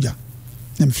part na moja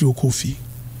na me feel coffee.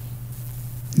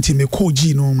 Nti me call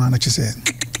G no man na che say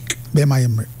be my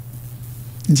emre.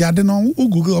 nti ade no o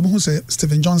Google obo say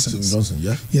Stephen Johnson,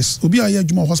 yeah. Yes, obi a ya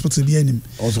dwuma hospital bi anim.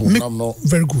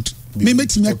 Very good. Me me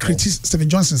create Stephen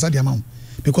Johnson sa dia ma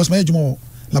because my dwuma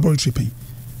laboratory pain.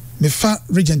 Me fa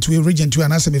regent we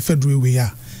and I say me federal we ya.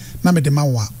 Na me de ma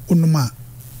wa onuma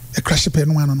a crash pen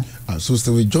no ano no. So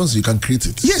Stephen Johnson you can create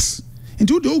it. Yes.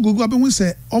 Into the Google abi won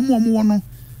say omo no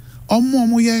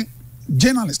omo ye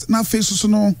journalist na face so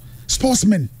no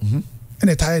sportsmen. And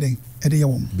a tiring at the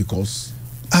home because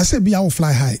I said be I will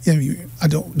fly high.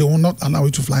 They will not allow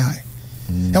you to fly high.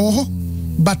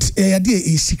 But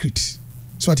a secret.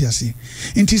 So what you say.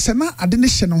 It is na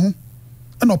adenation no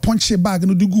and a punch a bag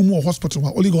and do go more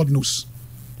hospital only God knows.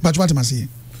 But what am I saying?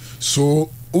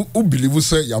 So who believe you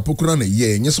say ya pokura na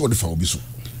ye yes what the fa obi so.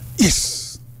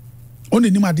 Yes. Only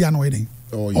ni ma dia no wedding.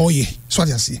 Oh yeah. So what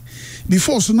you say.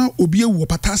 Before so now obi ewu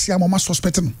potassium mama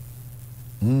suspecting.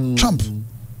 Trump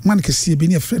man can see be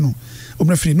near friend no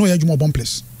obna no ya dwuma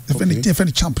bombless the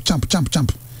friend champ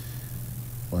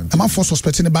am for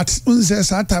suspecting but unse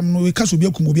sa time no we kaso bi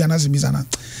akum obi anaze mizana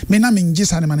me na me nje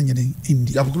sa ne man nyeden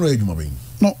indi ya pokoro ya dwuma ben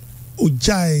no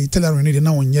ojai tellering ne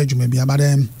na wonye dwuma bi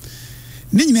abadem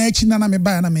ni nyina achi na me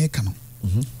ba na me ka no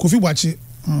Kofi Boachi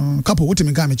couple wote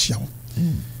me ga me chia wo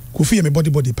Kofi ye me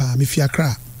body pa me fi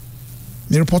Accra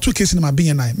me report case na ma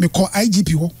bin na me call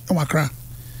IGP ho e wa Accra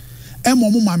mo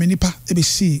mama nipa e be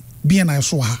see BNI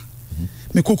so ha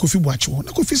me call Kofi Boachi wo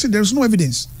na Kofi say there is no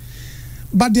evidence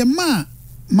but the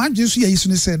man Jesus ya yisu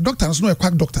ne say doctors no a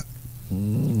quack doctor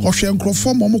o hwe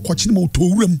nkrofo mo kochi ne mo to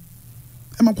wuram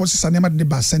e ma kosi sanema de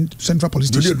ba central police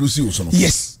station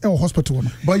yes e hospital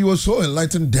no but you were so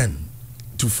enlightened then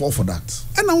to fall for that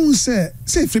and I won't say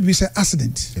if it say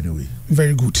accident anyway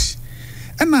very good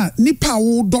and na nipa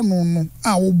wo do no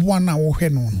a wo boa na wo hwe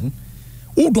no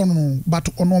wo do no but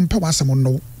ono mpe wasem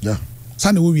no yeah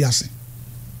sa na wo wi ase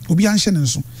obi an hye ne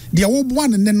nso de wo boa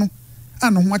ne no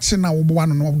an ho ache na wo boa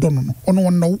no do no ono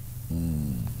no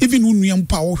even unu am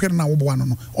pa wo hwe na wo boa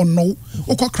no ono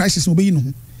wo ko crisis no be yi no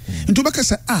nti obeka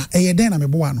say eye den na me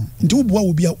boa no nti wo boa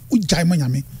wo bia wo jai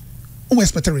manyame wo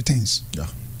expect returns yeah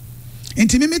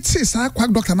nti me meti sa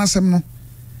quack doctor na asem no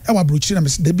e wa brochi na me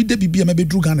de bi bia me be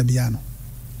dru Ghana bia no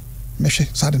me hwe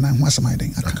sa de na ho asem ai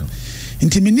den aka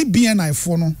nti me ni BNI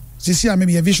fo no sisi a me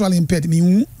be visually impaired me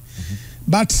hu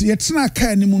but yetina ka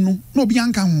animu no na obi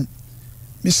anka ho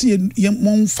me see ye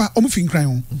monfa o mfin kran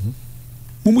ho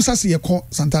mo musa se ye call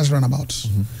Santas runabout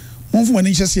monfu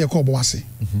mani nche se ye call Boase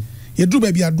ye dru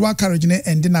ba bia do carriage ne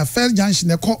end na first junction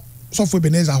ne call sofo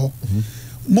Ebenezer ho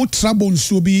mo trouble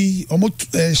nso bi o mo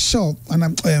shell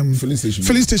and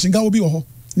filling station ga obi ho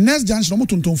next junction mo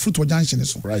tonton fruit o junction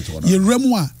so right ye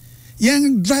remu a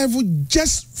yen drive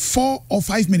just 4 or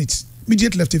 5 minutes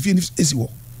immediate left if easy wo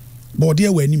but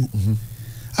there we anim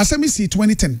asemi see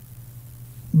 2010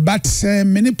 but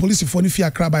many police for Nifi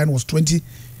Accra by was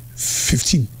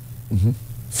 2015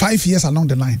 5 years along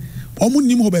the line omu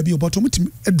nim ho ba bi but omu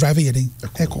driver ye den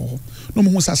e ko no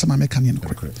mo sa sama mechanic no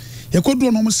ye ko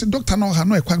do no mo se doctor na ha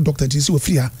no e quack doctor ti se we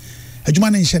free ha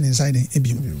adwuma na nhye ne inside e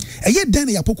bi e ye den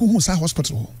ya poku hu sa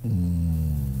hospital ho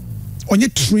onye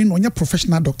train onye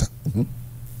professional doctor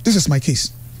this is my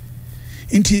case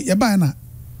inti ye ba na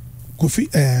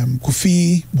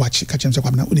Kofi Boachi ka chem se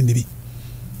kwamna oni nebi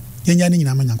yenya ni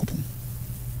nyina manyankopon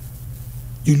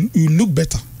you look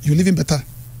better you living better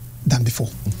than before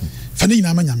fane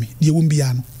nyina manyame de wo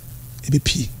mbia no ebe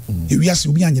pie e wiase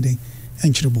obi anyeden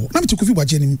enchirebo na meti Kofi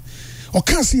Boachi nim o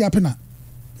ka se yape na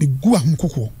me gu ahom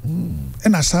kokko e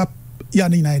na sa ya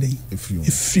ni nyina eden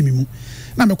efri mi mu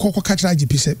na me kokko ka kira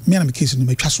IGP se me na me case no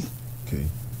me twa so okay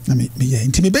na me ye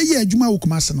nti me be ye adwuma wo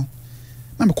kuma se no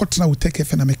na me kotena wo take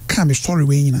fe na me ka me story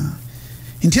we nyina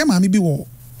nti ma me bi wo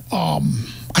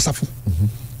asafo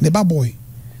the bad boy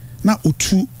na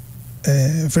otu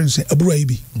friends say abura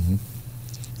ibi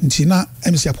nti na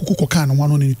MC apoko koka na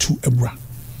wano ne tu abura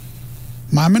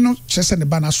ma me no chese ne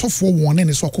ba na sofo won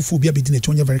ne so akofo bia be di na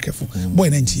tonye very careful boy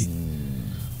na nti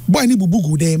boy ni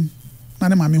bubugu dem na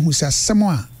ne ma me hu say asem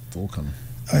a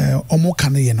omo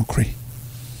kan ye no kre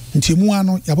nti mu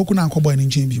ano yapoko na anko boy ne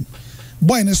nchen bi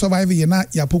boy ne survive ye na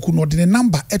yapoko no de ne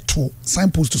number eto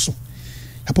signpost so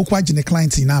apoko agine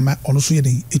client na ma ono so ye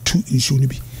den etu insho ni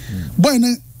bi boy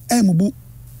na emubu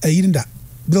ayirinda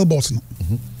billboard no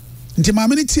nti ma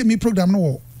me tie me program no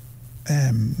wo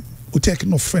o take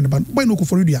no friend but boy no ko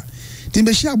for dia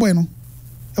timbe share boy no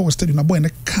e was study na boy na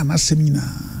kana semina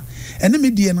ene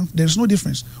me die no there is no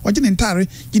difference ogine ntare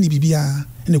gini bibia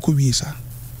ene ko wie sa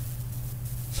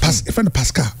friend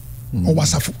Pascal o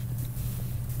wasafo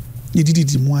ni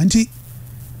didi mu anti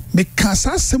me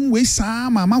kasa sem we sa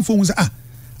ma manfo hu sa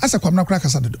asa kwamna kra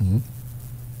kasa dodo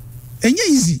enye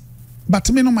easy but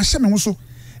me no ma hye me ho so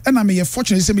and I may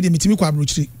fortunately say me the mitimi kwa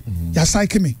abrochiri ya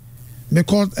psyche me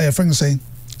call friend saying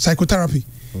psychotherapy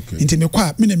into me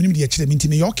kwa me na me de akire me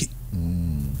intime yoke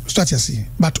start ya see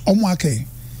but omo ake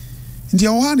nti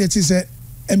o ha de ti say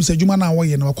em say djuma na wo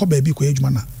ye na akọ ba bi ko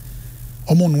adwuma na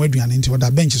omo no aduane nti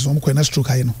oda bench so omo ko na stroke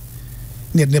aye no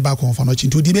ne de ba ko fa no chi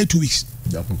nti odi be 2 weeks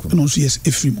no so yes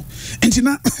efri mo nti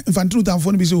na infantile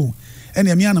tamfo no bi so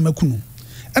ene me ana makunu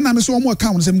ena me so omo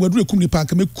account say me wadure kum ni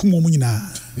park me kum omo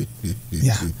nyina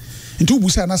yeah nti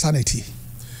obusa na sanity.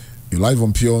 You live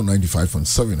on Pure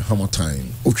 95.7 HammerTime.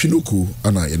 Otwinoko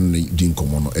ana yen din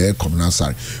komo no communal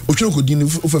sare. Otwinoko din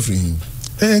ofafri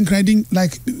hin. Grinding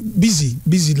like busy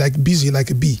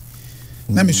like a bee.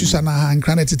 Na me susa na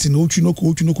nkra tete na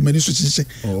Otwinoko mani so chiche.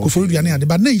 Ko foro duane ade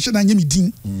but na nche na nyemi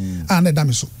din na da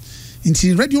me so.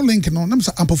 Nti radio link no na me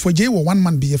sa ampofoje wo one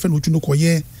man be ye fe na Otwinoko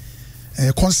ye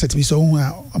concert bi so hu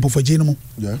ampofoje no mo.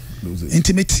 Yeah,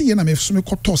 intimate ye na me so me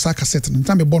koto sa cassette no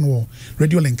nta me bon wo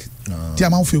radio link. Ti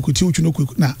amanfo ekuti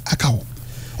Otwinoko na aka ho.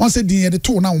 On say din ye de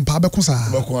to na umpa be ko sa.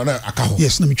 Be ko na aka ho.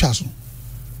 Yes, na me twa so.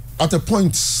 At a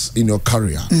point in your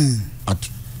career at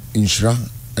Inshira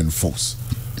and Fox,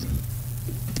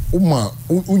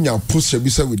 unya post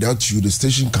bisa without you the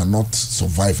station cannot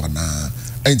survive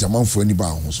and jaman for any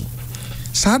bar also.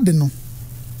 Sad no.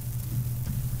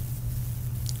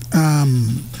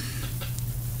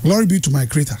 Glory be to my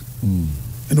creator.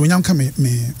 And when you come me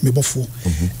bofo.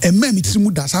 And me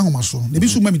trimu da sa homa so. Ne bi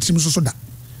so me trimu so da.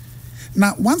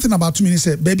 Now one thing about me is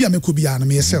say baby ameko bia na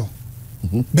me yesel.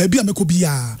 Baby ameko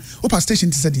bia opa station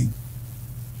ti say din.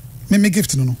 Me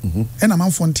gift no. And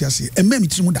amanfo ntiase. And me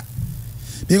trimu da.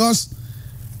 Because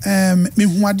me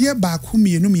hu ade ba ko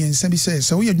mienu miensa bi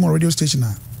say we adwuma radio station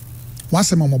a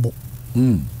wasema mobo.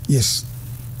 Yes.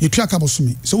 You try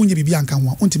kabosumi so unye bibia anka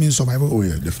ho untimi survival. Oh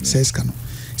yeah, definitely. Says kano.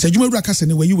 Say dwuma wura kase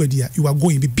ne where you are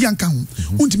going bibia anka ho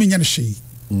untimi nya ne hwe.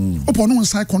 Opo no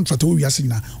side contract we wiase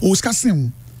na o ska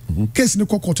sem. Case ne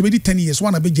kokko to be 10 years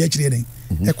one abegye akire den.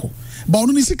 Eko. Ba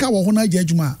ono ni sika wo ho na agye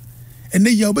adwuma ene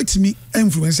ya obetimi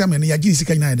influence am ne ya gye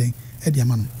sika nyina den e de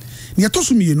ama no. Ne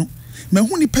yetoso mienu me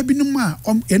hu ni pa binum a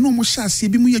eno mo hya ase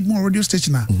bi mu yadwuma radio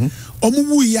station a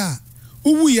omo wu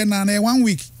ya na 1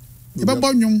 week eba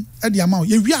bonyum e de ama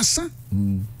ye wiasa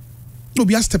no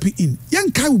be stepping in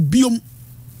yanka biom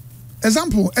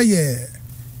example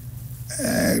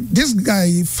this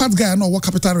guy fat guy no work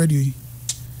capital radio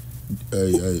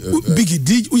big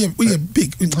D we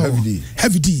big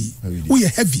heavy D we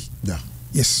heavy yeah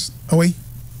yes away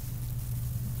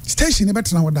station e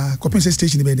better na wada compensate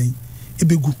station e be den e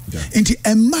begu enti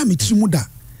emma me trimu da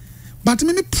but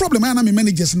me problem na me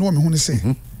managers no me hu ne say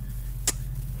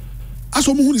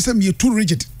aso mo hu ne say me too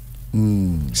rigid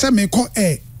say me call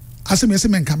ase me say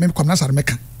me nka me kom na sare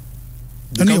meka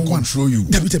they can control you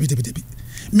debi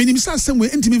minim say say we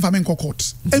enti me fa me nko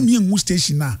court emi enwu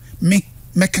station na me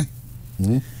meka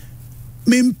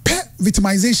me mpe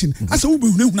victimization ase wo be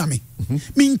hu na me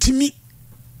ntimi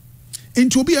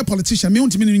enti obi a politician me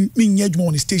ntimi me nya adwuma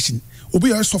on station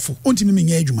obi a sofo ntimi me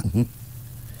nya adwuma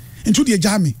enti de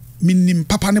agya me minim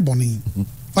papa ne bone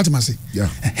Fatima say yeah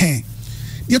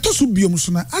ye to so biom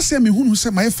so na ase me hunu se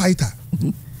my fighter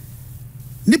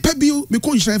nipa bio me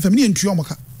ko Nhyira FM ne ntuo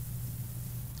moka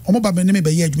omo ba me ne me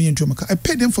be ye adwuma ntuo moka I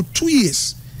paid them for 2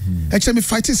 years actually me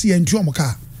fight is ye ntuo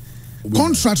moka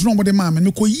contract no mo de ma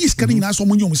me ko yi sika ni na so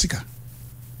mo nyom sika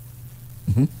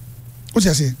what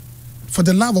you say for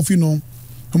the love of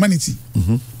humanity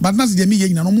but na de me ye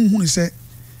nyina no mo hunu se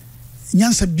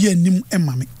nyansa bia nim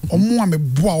ema me omo a me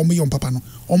boa omo ye papa no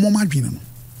omo ma dwene no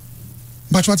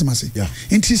but what am I say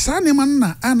inti sa ne man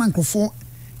na ana nkrofo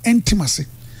entimase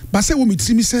ba se wo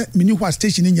metrimi se meni ho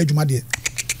station nya adwuma de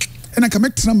ena ka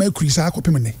metra ma akuri sa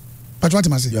akopem ne but what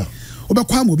am I say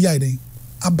obekwa ma obi aiden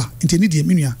aba inti ni de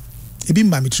menua ebi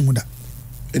mba metrimu da.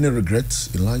 Any regrets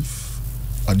in life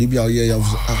adibia ye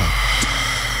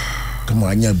come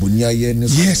anya bonia ye ne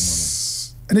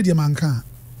yes ene de manka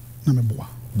na me boa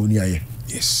bonia ye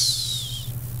yes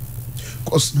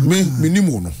cause me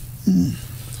minimo no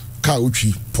car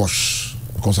uchi posh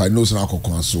because I know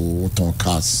so ton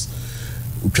cars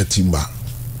uchi timber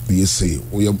you say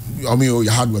I mean you're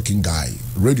a hardworking guy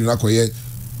radio na koye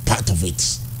part of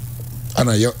it and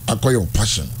I acquire your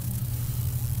passion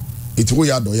it's what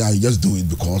you just do it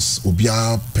because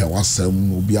obia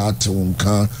pewasem obia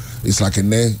teunka it's like a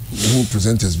who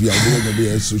presenters be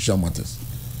a social matters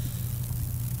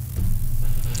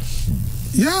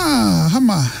yeah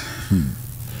Hammer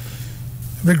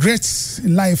regrets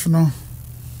in life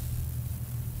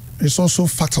it's also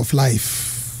fact of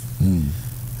life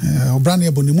obrani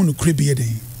abonimu no krebi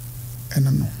eden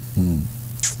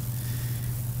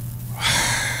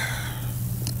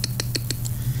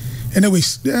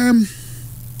Anyways,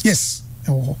 yes.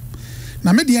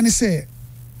 Now me the say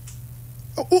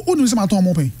no say maton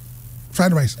mo pen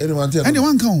fried rice.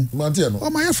 Anyone come? Oh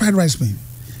my fried rice pen.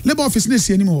 Labor office na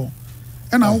see anymore.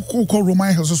 And I call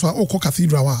Roman House so I call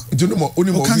cathedral.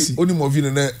 Only movie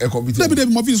na e computer. Let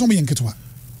me movie so me yanketo.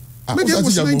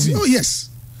 Oh yes.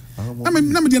 I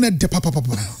mean na me dey de papa.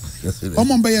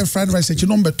 Omo be fried rice e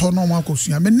no be turn no ma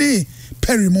akosua. Me ne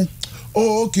perry mo.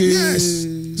 Oh okay.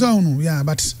 Yes. So no, yeah,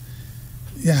 but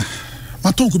yeah.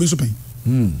 My tongue could be so pain.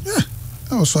 Yeah.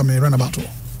 I was so me run about.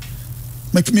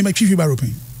 Make you baro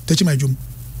pain. Touch my jum.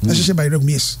 I should by reg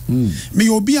yes. Me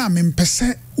obi am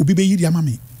pese obi be yidi ama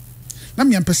me. Na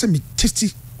me am pese me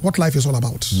tasty what life is all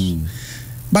about.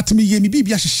 But me ye me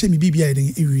bibia hye me bibia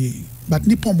den ewie. But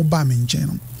nipa mo ba me nchen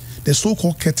no. The so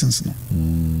called curtains no.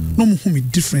 No mo hu me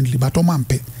differently but o man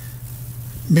pe.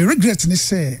 Me regret ni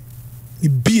say me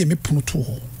bie me pono to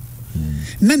ho.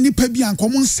 Na nipa bi anko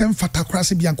mo nsem fata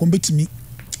krase bi anko betimi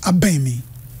aben me.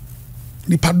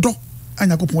 Nipa do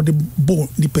anyakopon de bo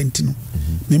nipa ntino.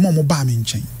 Me mo ba me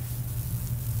nchen.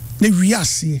 Na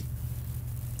wiase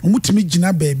omutimi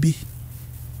gina baabi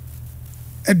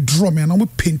e draw me na mo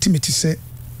paint me ti say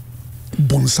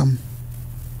bonsam.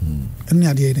 Any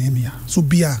idea there so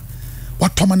bia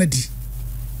what tomanadi.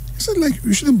 I said like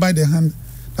you shouldn't buy the hand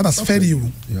that has fed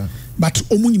you. Yeah. But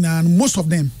omunyina most of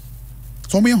them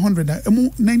so 100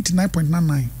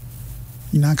 99.99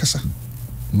 in ankasa.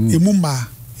 Emumba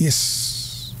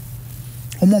yes.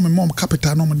 Omo me mom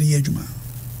capital no mo de adwuma.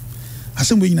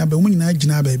 Asem we nyina ba omunyina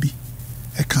gina ba bi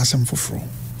e ka asem foforo.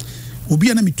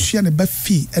 Obi na metua ne ba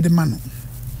fi e de ma no.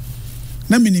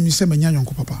 Na me ni mi se manya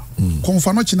nyonko papa.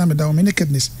 Konfa no china me da o me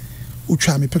nakedness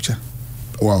utwa me picture.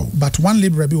 Wow. But one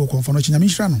libra bi wo konfa no china me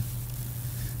hira no.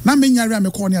 Na me nyare me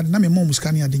ko ne ade na me mom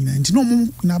muska ne ade nyina. Nti no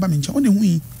mom na ba me ncha. O ne hu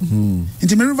yi.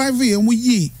 Nti me revive ye mu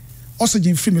yi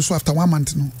oxygen free me so after 1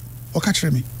 month no. O ka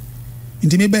kire me.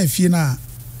 Nti me ba fie na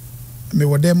me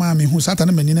wo dem ma me hu sata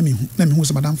na mani na me hu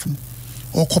se madam fun.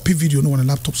 Or copy video no on a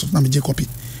laptop so na me je copy.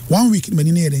 1 week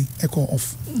mani na eden e call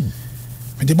off.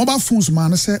 Me the mobile phones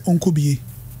man say onko bie.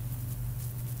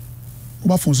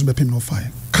 Mobile phones be pim no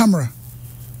fire. Camera.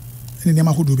 Any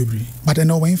nema ho do bebre. But I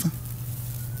know when fa.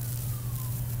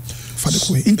 For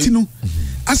the way intino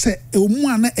I say e omu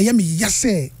ana e ya me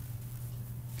yase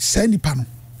say nipa no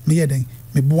me ye den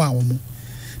me boa wo mo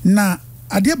na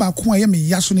ade ba ko ya me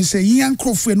yaso ni say yan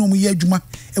crofo no mu ye adwuma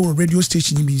e wo radio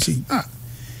station ni bi say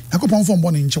akopon fo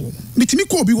mbo ne nche wo mitimi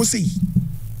ko obi wo say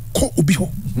ko obi ho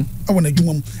e wo na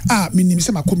adwuma mu me nim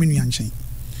say makomenu ya nchen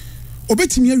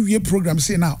obetimi awie program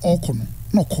say na all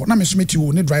no ko na me so meti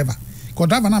wo ne driver ko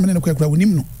driver na me ne ko akura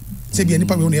wonim no say be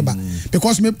nipa we no eba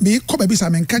because me ko ba bi sa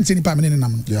me kan che nipa me ne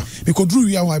nam no because drew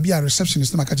we are be a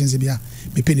receptionist na maka chen say bia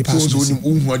me pay nipa so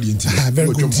unhu ade nti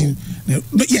very good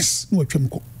yes no atwam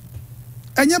ko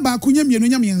anya ba ko nya mienu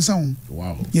nya me nsa ho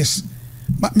wow yes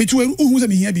but me tu unhu say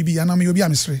me hia bibi ana me obi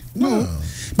amesre no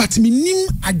but me nim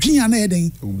adwenya na eden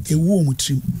ewo mu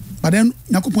trim but then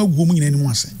nakopon aguo mu nyina ni mu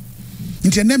ase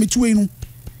nti na me tu no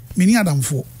me ni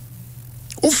adamfo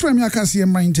ofra me aka se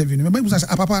my interview me ba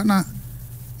say papa na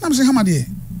I'm saying how de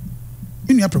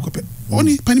me nua prekope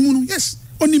oni panimu no yes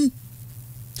onim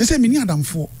they say me ni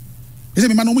adamfo they say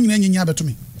me ma no mu nyina nyanya beto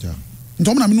me yeah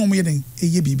ntom na me no mu ye den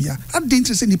eye bibia aden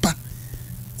say nipa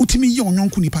utimi ye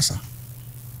onyonko nipa sa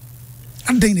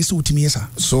aden say utimi yesa.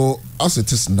 So as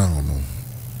it is now no,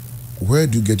 where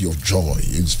do you get your joy,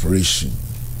 inspiration,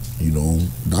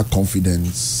 that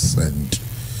confidence and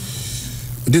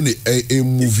then a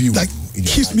movie like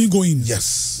keeps me going?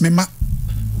 Yes, me ma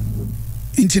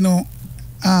intino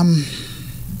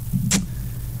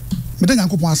me den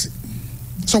yankopon ase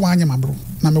so wanya mabro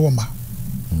na me womba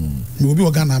me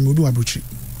obi Ghana me obi wa brochi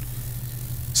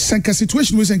senka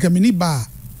situation we senka me ni ba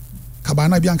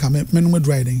kabana bi anka me no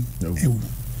madry den ewu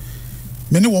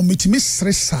me ne wo metimi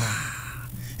stressa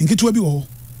nketo bi wo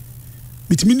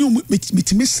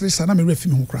metimi stressa na me refi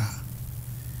me ho kra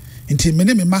nti me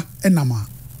ne me ma enama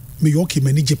me yoke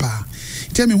mani jepa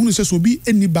nti me hunu se so bi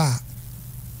eni ba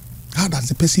how does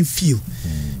the person feel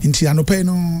nti anope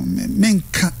no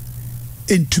menka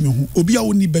entumi ho obi a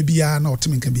woni ba bia na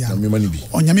otime nka bia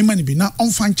onyame mani bi na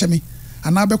onfa ncheme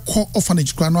ana be ko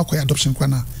orphanage kra na akoya adoption kra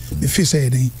na me feel say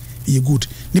den ye good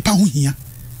nipa ho hia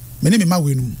me ne me ma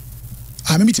we no me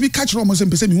mitimi catch ro mo se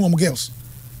mpese me hu om girls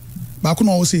ba ko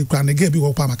no wo say kra na girl bi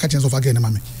wo pa ma catch of again ma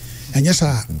me enye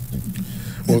sa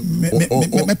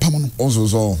me pam no also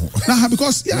so na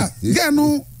because girl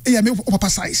no me papa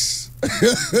size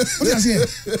what you say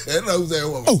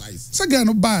size so girl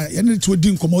no buy you need to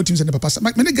din komo team say papa size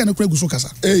me ne girl no kra guso kasa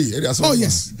oh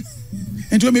yes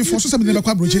Into me for some never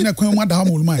quabrich na kwan da ha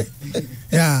mo mai.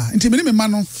 Yeah, into me me ma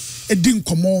no e din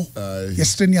komo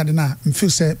yesterday ni ade na me feel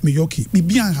say me yoki.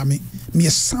 Bibia ha me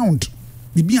sound.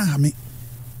 Bibia ha me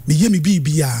ye me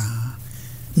bibia.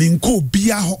 Me nko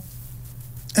bia ho.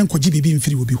 Enko gi bibi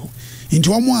mfiri obi ho.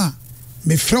 Into omo a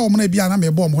me frɛ omo na bia na me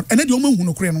bɔ omo. Ene de omo hu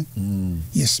no kure no.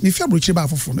 Yes, me fi abrochire ba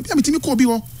afoforo. Me bia me timi ko obi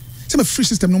ho. Say me free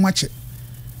system no mache.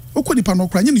 Okodi pa no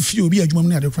kra nya ne fi obi adwuma mu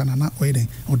ne ade kra na oyeden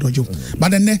odojo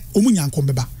but then omu nyanko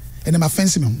beba ene ma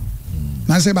fancy me ho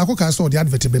na say ba ko ka so the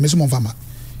advert be me so monfama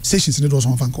stations ne do so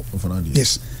monfanko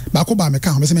yes ba ko ba me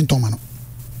ka ho me se me nton ma no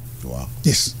wow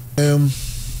yes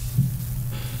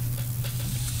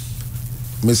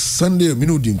me Sunday me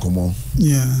no din komo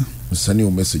yeah me send you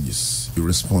messages you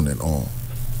respond and all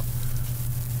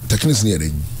techniques near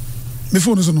then me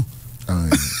phone so no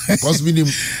because meaning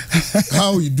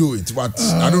how you do it, but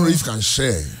I don't know if you can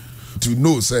share to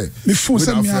know. Say me phone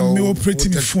send me operate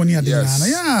me phone ya de na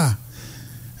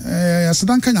yeah so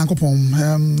dan kan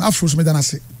yankopon afro so me dan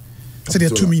ase say there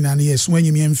 2 million years when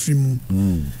you me amfiri mu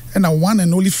and a one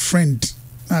and only friend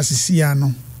as see ya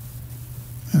no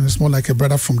and it's more like a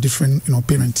brother from different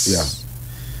parents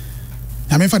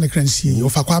I mean for the currency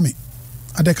of Kwame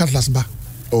Ade Atlas ba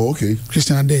okay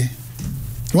Christian Ade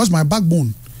he was my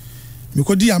backbone.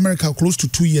 Because the America close to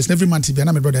 2 years, every month, be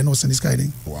my brother, I know, send this guy.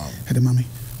 Wow. Had the mommy.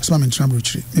 So I'm in trouble.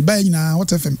 Me buy na what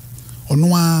FM or no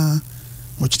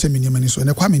watch 10 million so and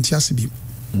a Kwame Tiasibi.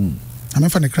 I'm in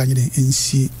for the crying in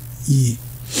see ye.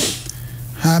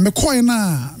 Me coin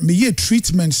na me ye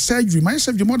treatment surgery. My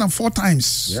surgery more than 4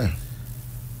 times. Yeah.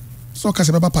 So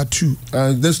Kasababa part 2.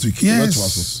 Next week.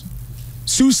 Yes.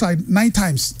 Suicide 9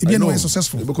 times. It be no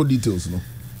successful. Local details, no.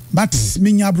 But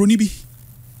me nya broni bi.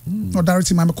 No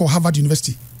directly my call Harvard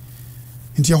University.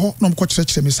 Inti ho no mko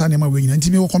chire me sa na ma we nyina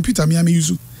inti me computer me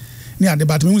use ni ade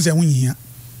but me use ehun hia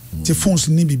ti phones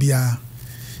ni bibia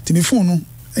ti me phone no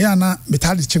e na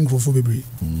metade chengrofo bebre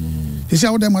e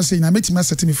sia wo dem say na meti me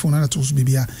set me phone na to so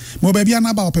bibia me ba bia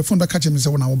na ba op phone ba catch me say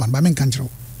wo na wo ban ba me kan kire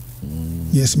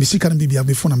yes me sika na bibia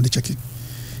be phone na me check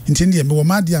inti ndi me wo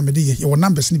ma dia me de ye wo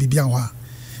numbers ni bibia ho a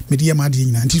me de ye ma de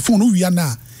nyina inti phone no wi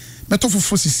na meto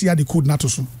fofo sisi the code nato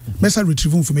so mesa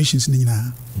retrieve informations ni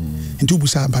nyina nti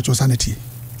obusa mpacho sanity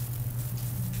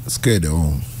scared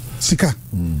sika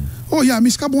oh yeah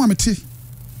miska bo amete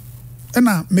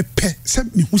ena me pe se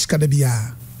me huska da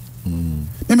bia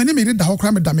me ne da ho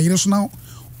kra me da me yire so na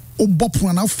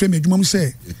obopun na frame adwuma mu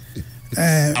se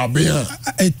abia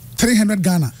 300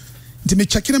 Ghana nti me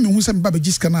check na me hu se me ba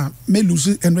giska na me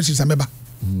lose 100 cents ameba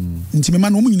nti me ma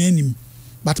no mu nyina anim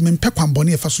but me mpe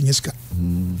kwambone e fa so nyesika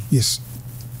yes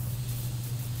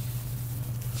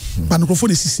but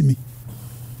microphone is me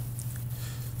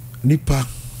nipa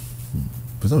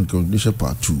person condition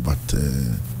part 2 but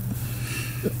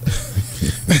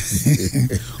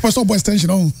what's up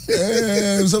extension on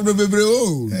some the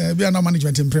baby be no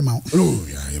management in prema oh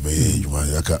yeah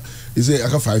you aka is it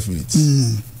aka 5 minutes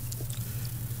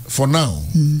for now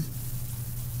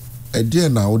a day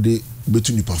now they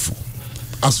between nipa for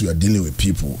as we are dealing with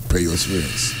people per your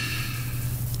experience.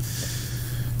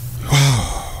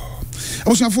 Wow. I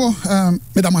was for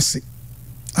Madam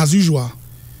as usual.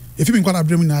 If you been quite a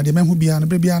dream now, the man who be an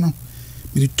abriano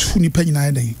with the 2 nipa in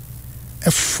a day.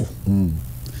 F4.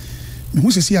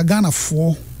 Me say a Ghana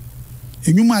 4.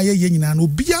 And you my yen no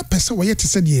be a person where yet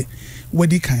said ye where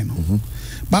they kind.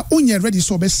 But on your ready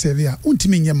so best savior,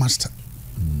 ultimate your master.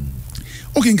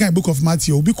 Okay, kind book of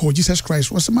Matthew, because Jesus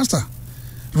Christ was the master.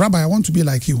 Rabbi, I want to be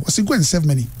like you. I said, go and serve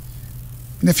many.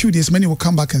 In a few days, many will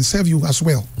come back and serve you as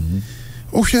well.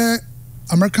 Okay,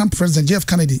 American President Jeff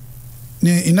Kennedy, in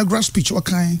the inaugural speech, what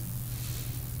kind?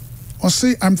 Or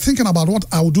say, I'm thinking about what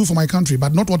I will do for my country,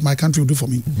 but not what my country will do for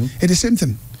me. It's the same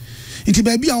thing. It's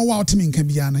baby our wow team can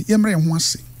be an yemre and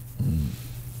once.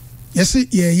 Yes,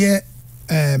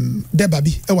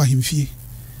 Debabi, ewa him fee.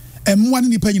 And one in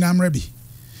the penny I'm ready.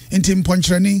 In Tim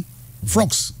Ponchani,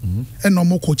 frogs, and no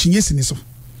more coaching, yes, in so.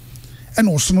 And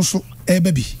also no so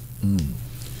baby.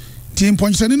 Tim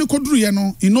Ponchani no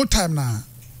Codriano in no time now.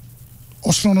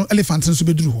 Also no elephants and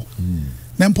subedru.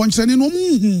 Then Ponchani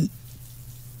no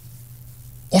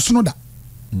also no that.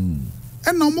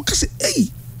 And no more say, hey,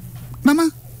 Nana,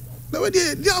 the way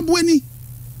they are bueni.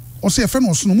 Or say a friend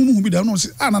or no who be down or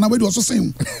say, Nana, we do also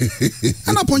same.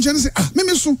 And I Ponchani say,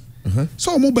 me so.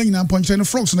 So mo bang na Ponchani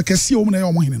frogs na kesi o mo na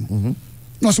yo mo hene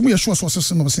no so mo ye sure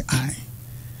so no say ai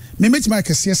me meti ma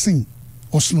kesi sen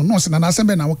oso no say na na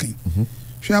sembe na wo kan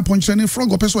hwe Ponchani frog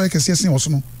opeso ye kesi sen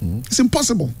oso no it's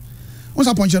impossible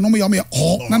once Ponchani no mo yo me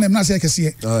ho na na say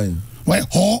kesi ai why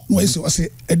ho no say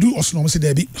edu oso no mo say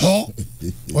da bi ho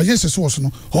o yes so oso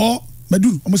no ho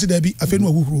madu mo say da bi afa no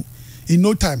ahuhuru in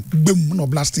no time boom no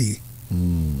blast ye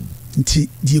nti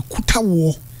die kuta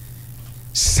wo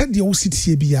said the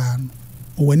city bia no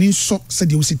when in so said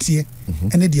the city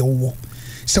ene de wo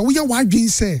se wo ya wadwen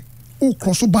say o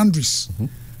cross boundaries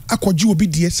akwaji obi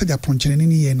de said the apronchene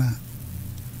ne ye na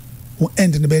wo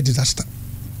end in the disaster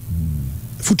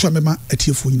futu amema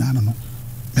atiefo nyina no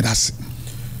medase.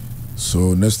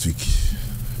 So next week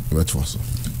what was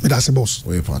medase boss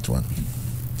we part 1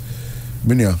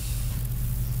 minia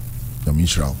yamin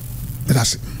shraw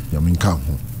medase yamin kan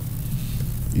ho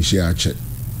ishi ache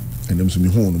enem so mi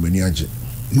hu no mani age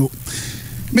no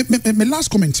me last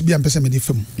comment bi am pese me de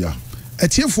fam yeah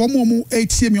atiefo mo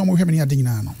etie me mo hwe me ade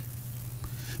nyina no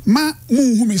ma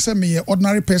mu hu me se me ye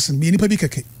ordinary person bi nipa bi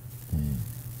keke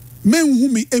men hu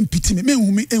me empty me men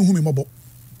hu me enhu me mobo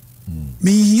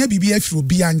me hia bibia afiri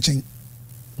obi anchen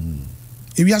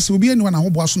ewiase obi enu na ho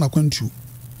boaso na kwantu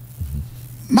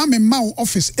ma me ma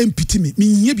office empty me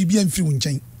hia bibia amfiri wo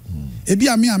nchen ebi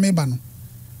a me ba no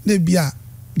na bia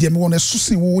de me wona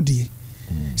susen wo de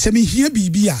se me hia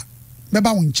bibia me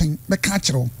ba wo nchen me ka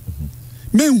kire wo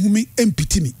men hu me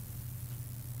empty me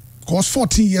cause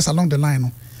 14 years along the line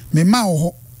no me ma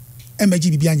ho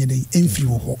emaji bibia anye den emfiri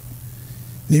wo ho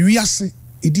na wiase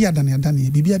edi adane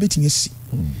bibia betimi asi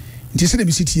nti se de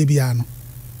me sitie bia no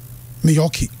me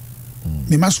yoki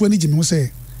me maso ani gime ho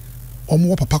se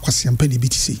omo papa kwase ampa ni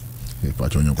bitisi e pa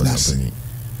chonyo kwase ampa ni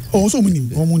oh so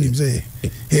munim say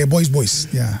hey boys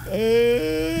yeah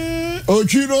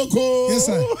Otwinoko yes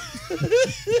sir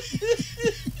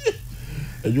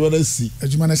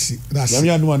Ejumana si that's yami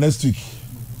adu next week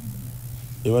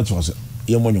e wat was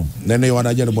ye monyom nene ye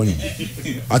wada je de bonyom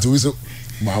ati wi so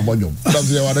ma bonyom dam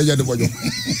se ye wada je de bonyom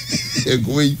e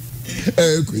koi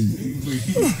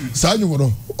sanyu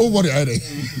no over the eye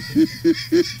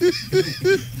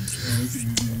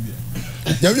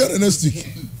yami adu next week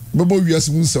bebo wi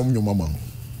asimu nsam nyom mama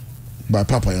by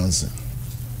papa yanse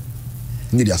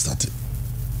need ya start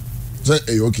so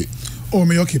okay oh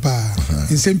me okay pa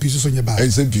in same piece so nya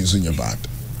bad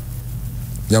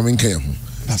yami nkan ho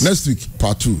next week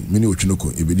part 2 mini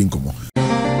Otwinoko ebedi nkomo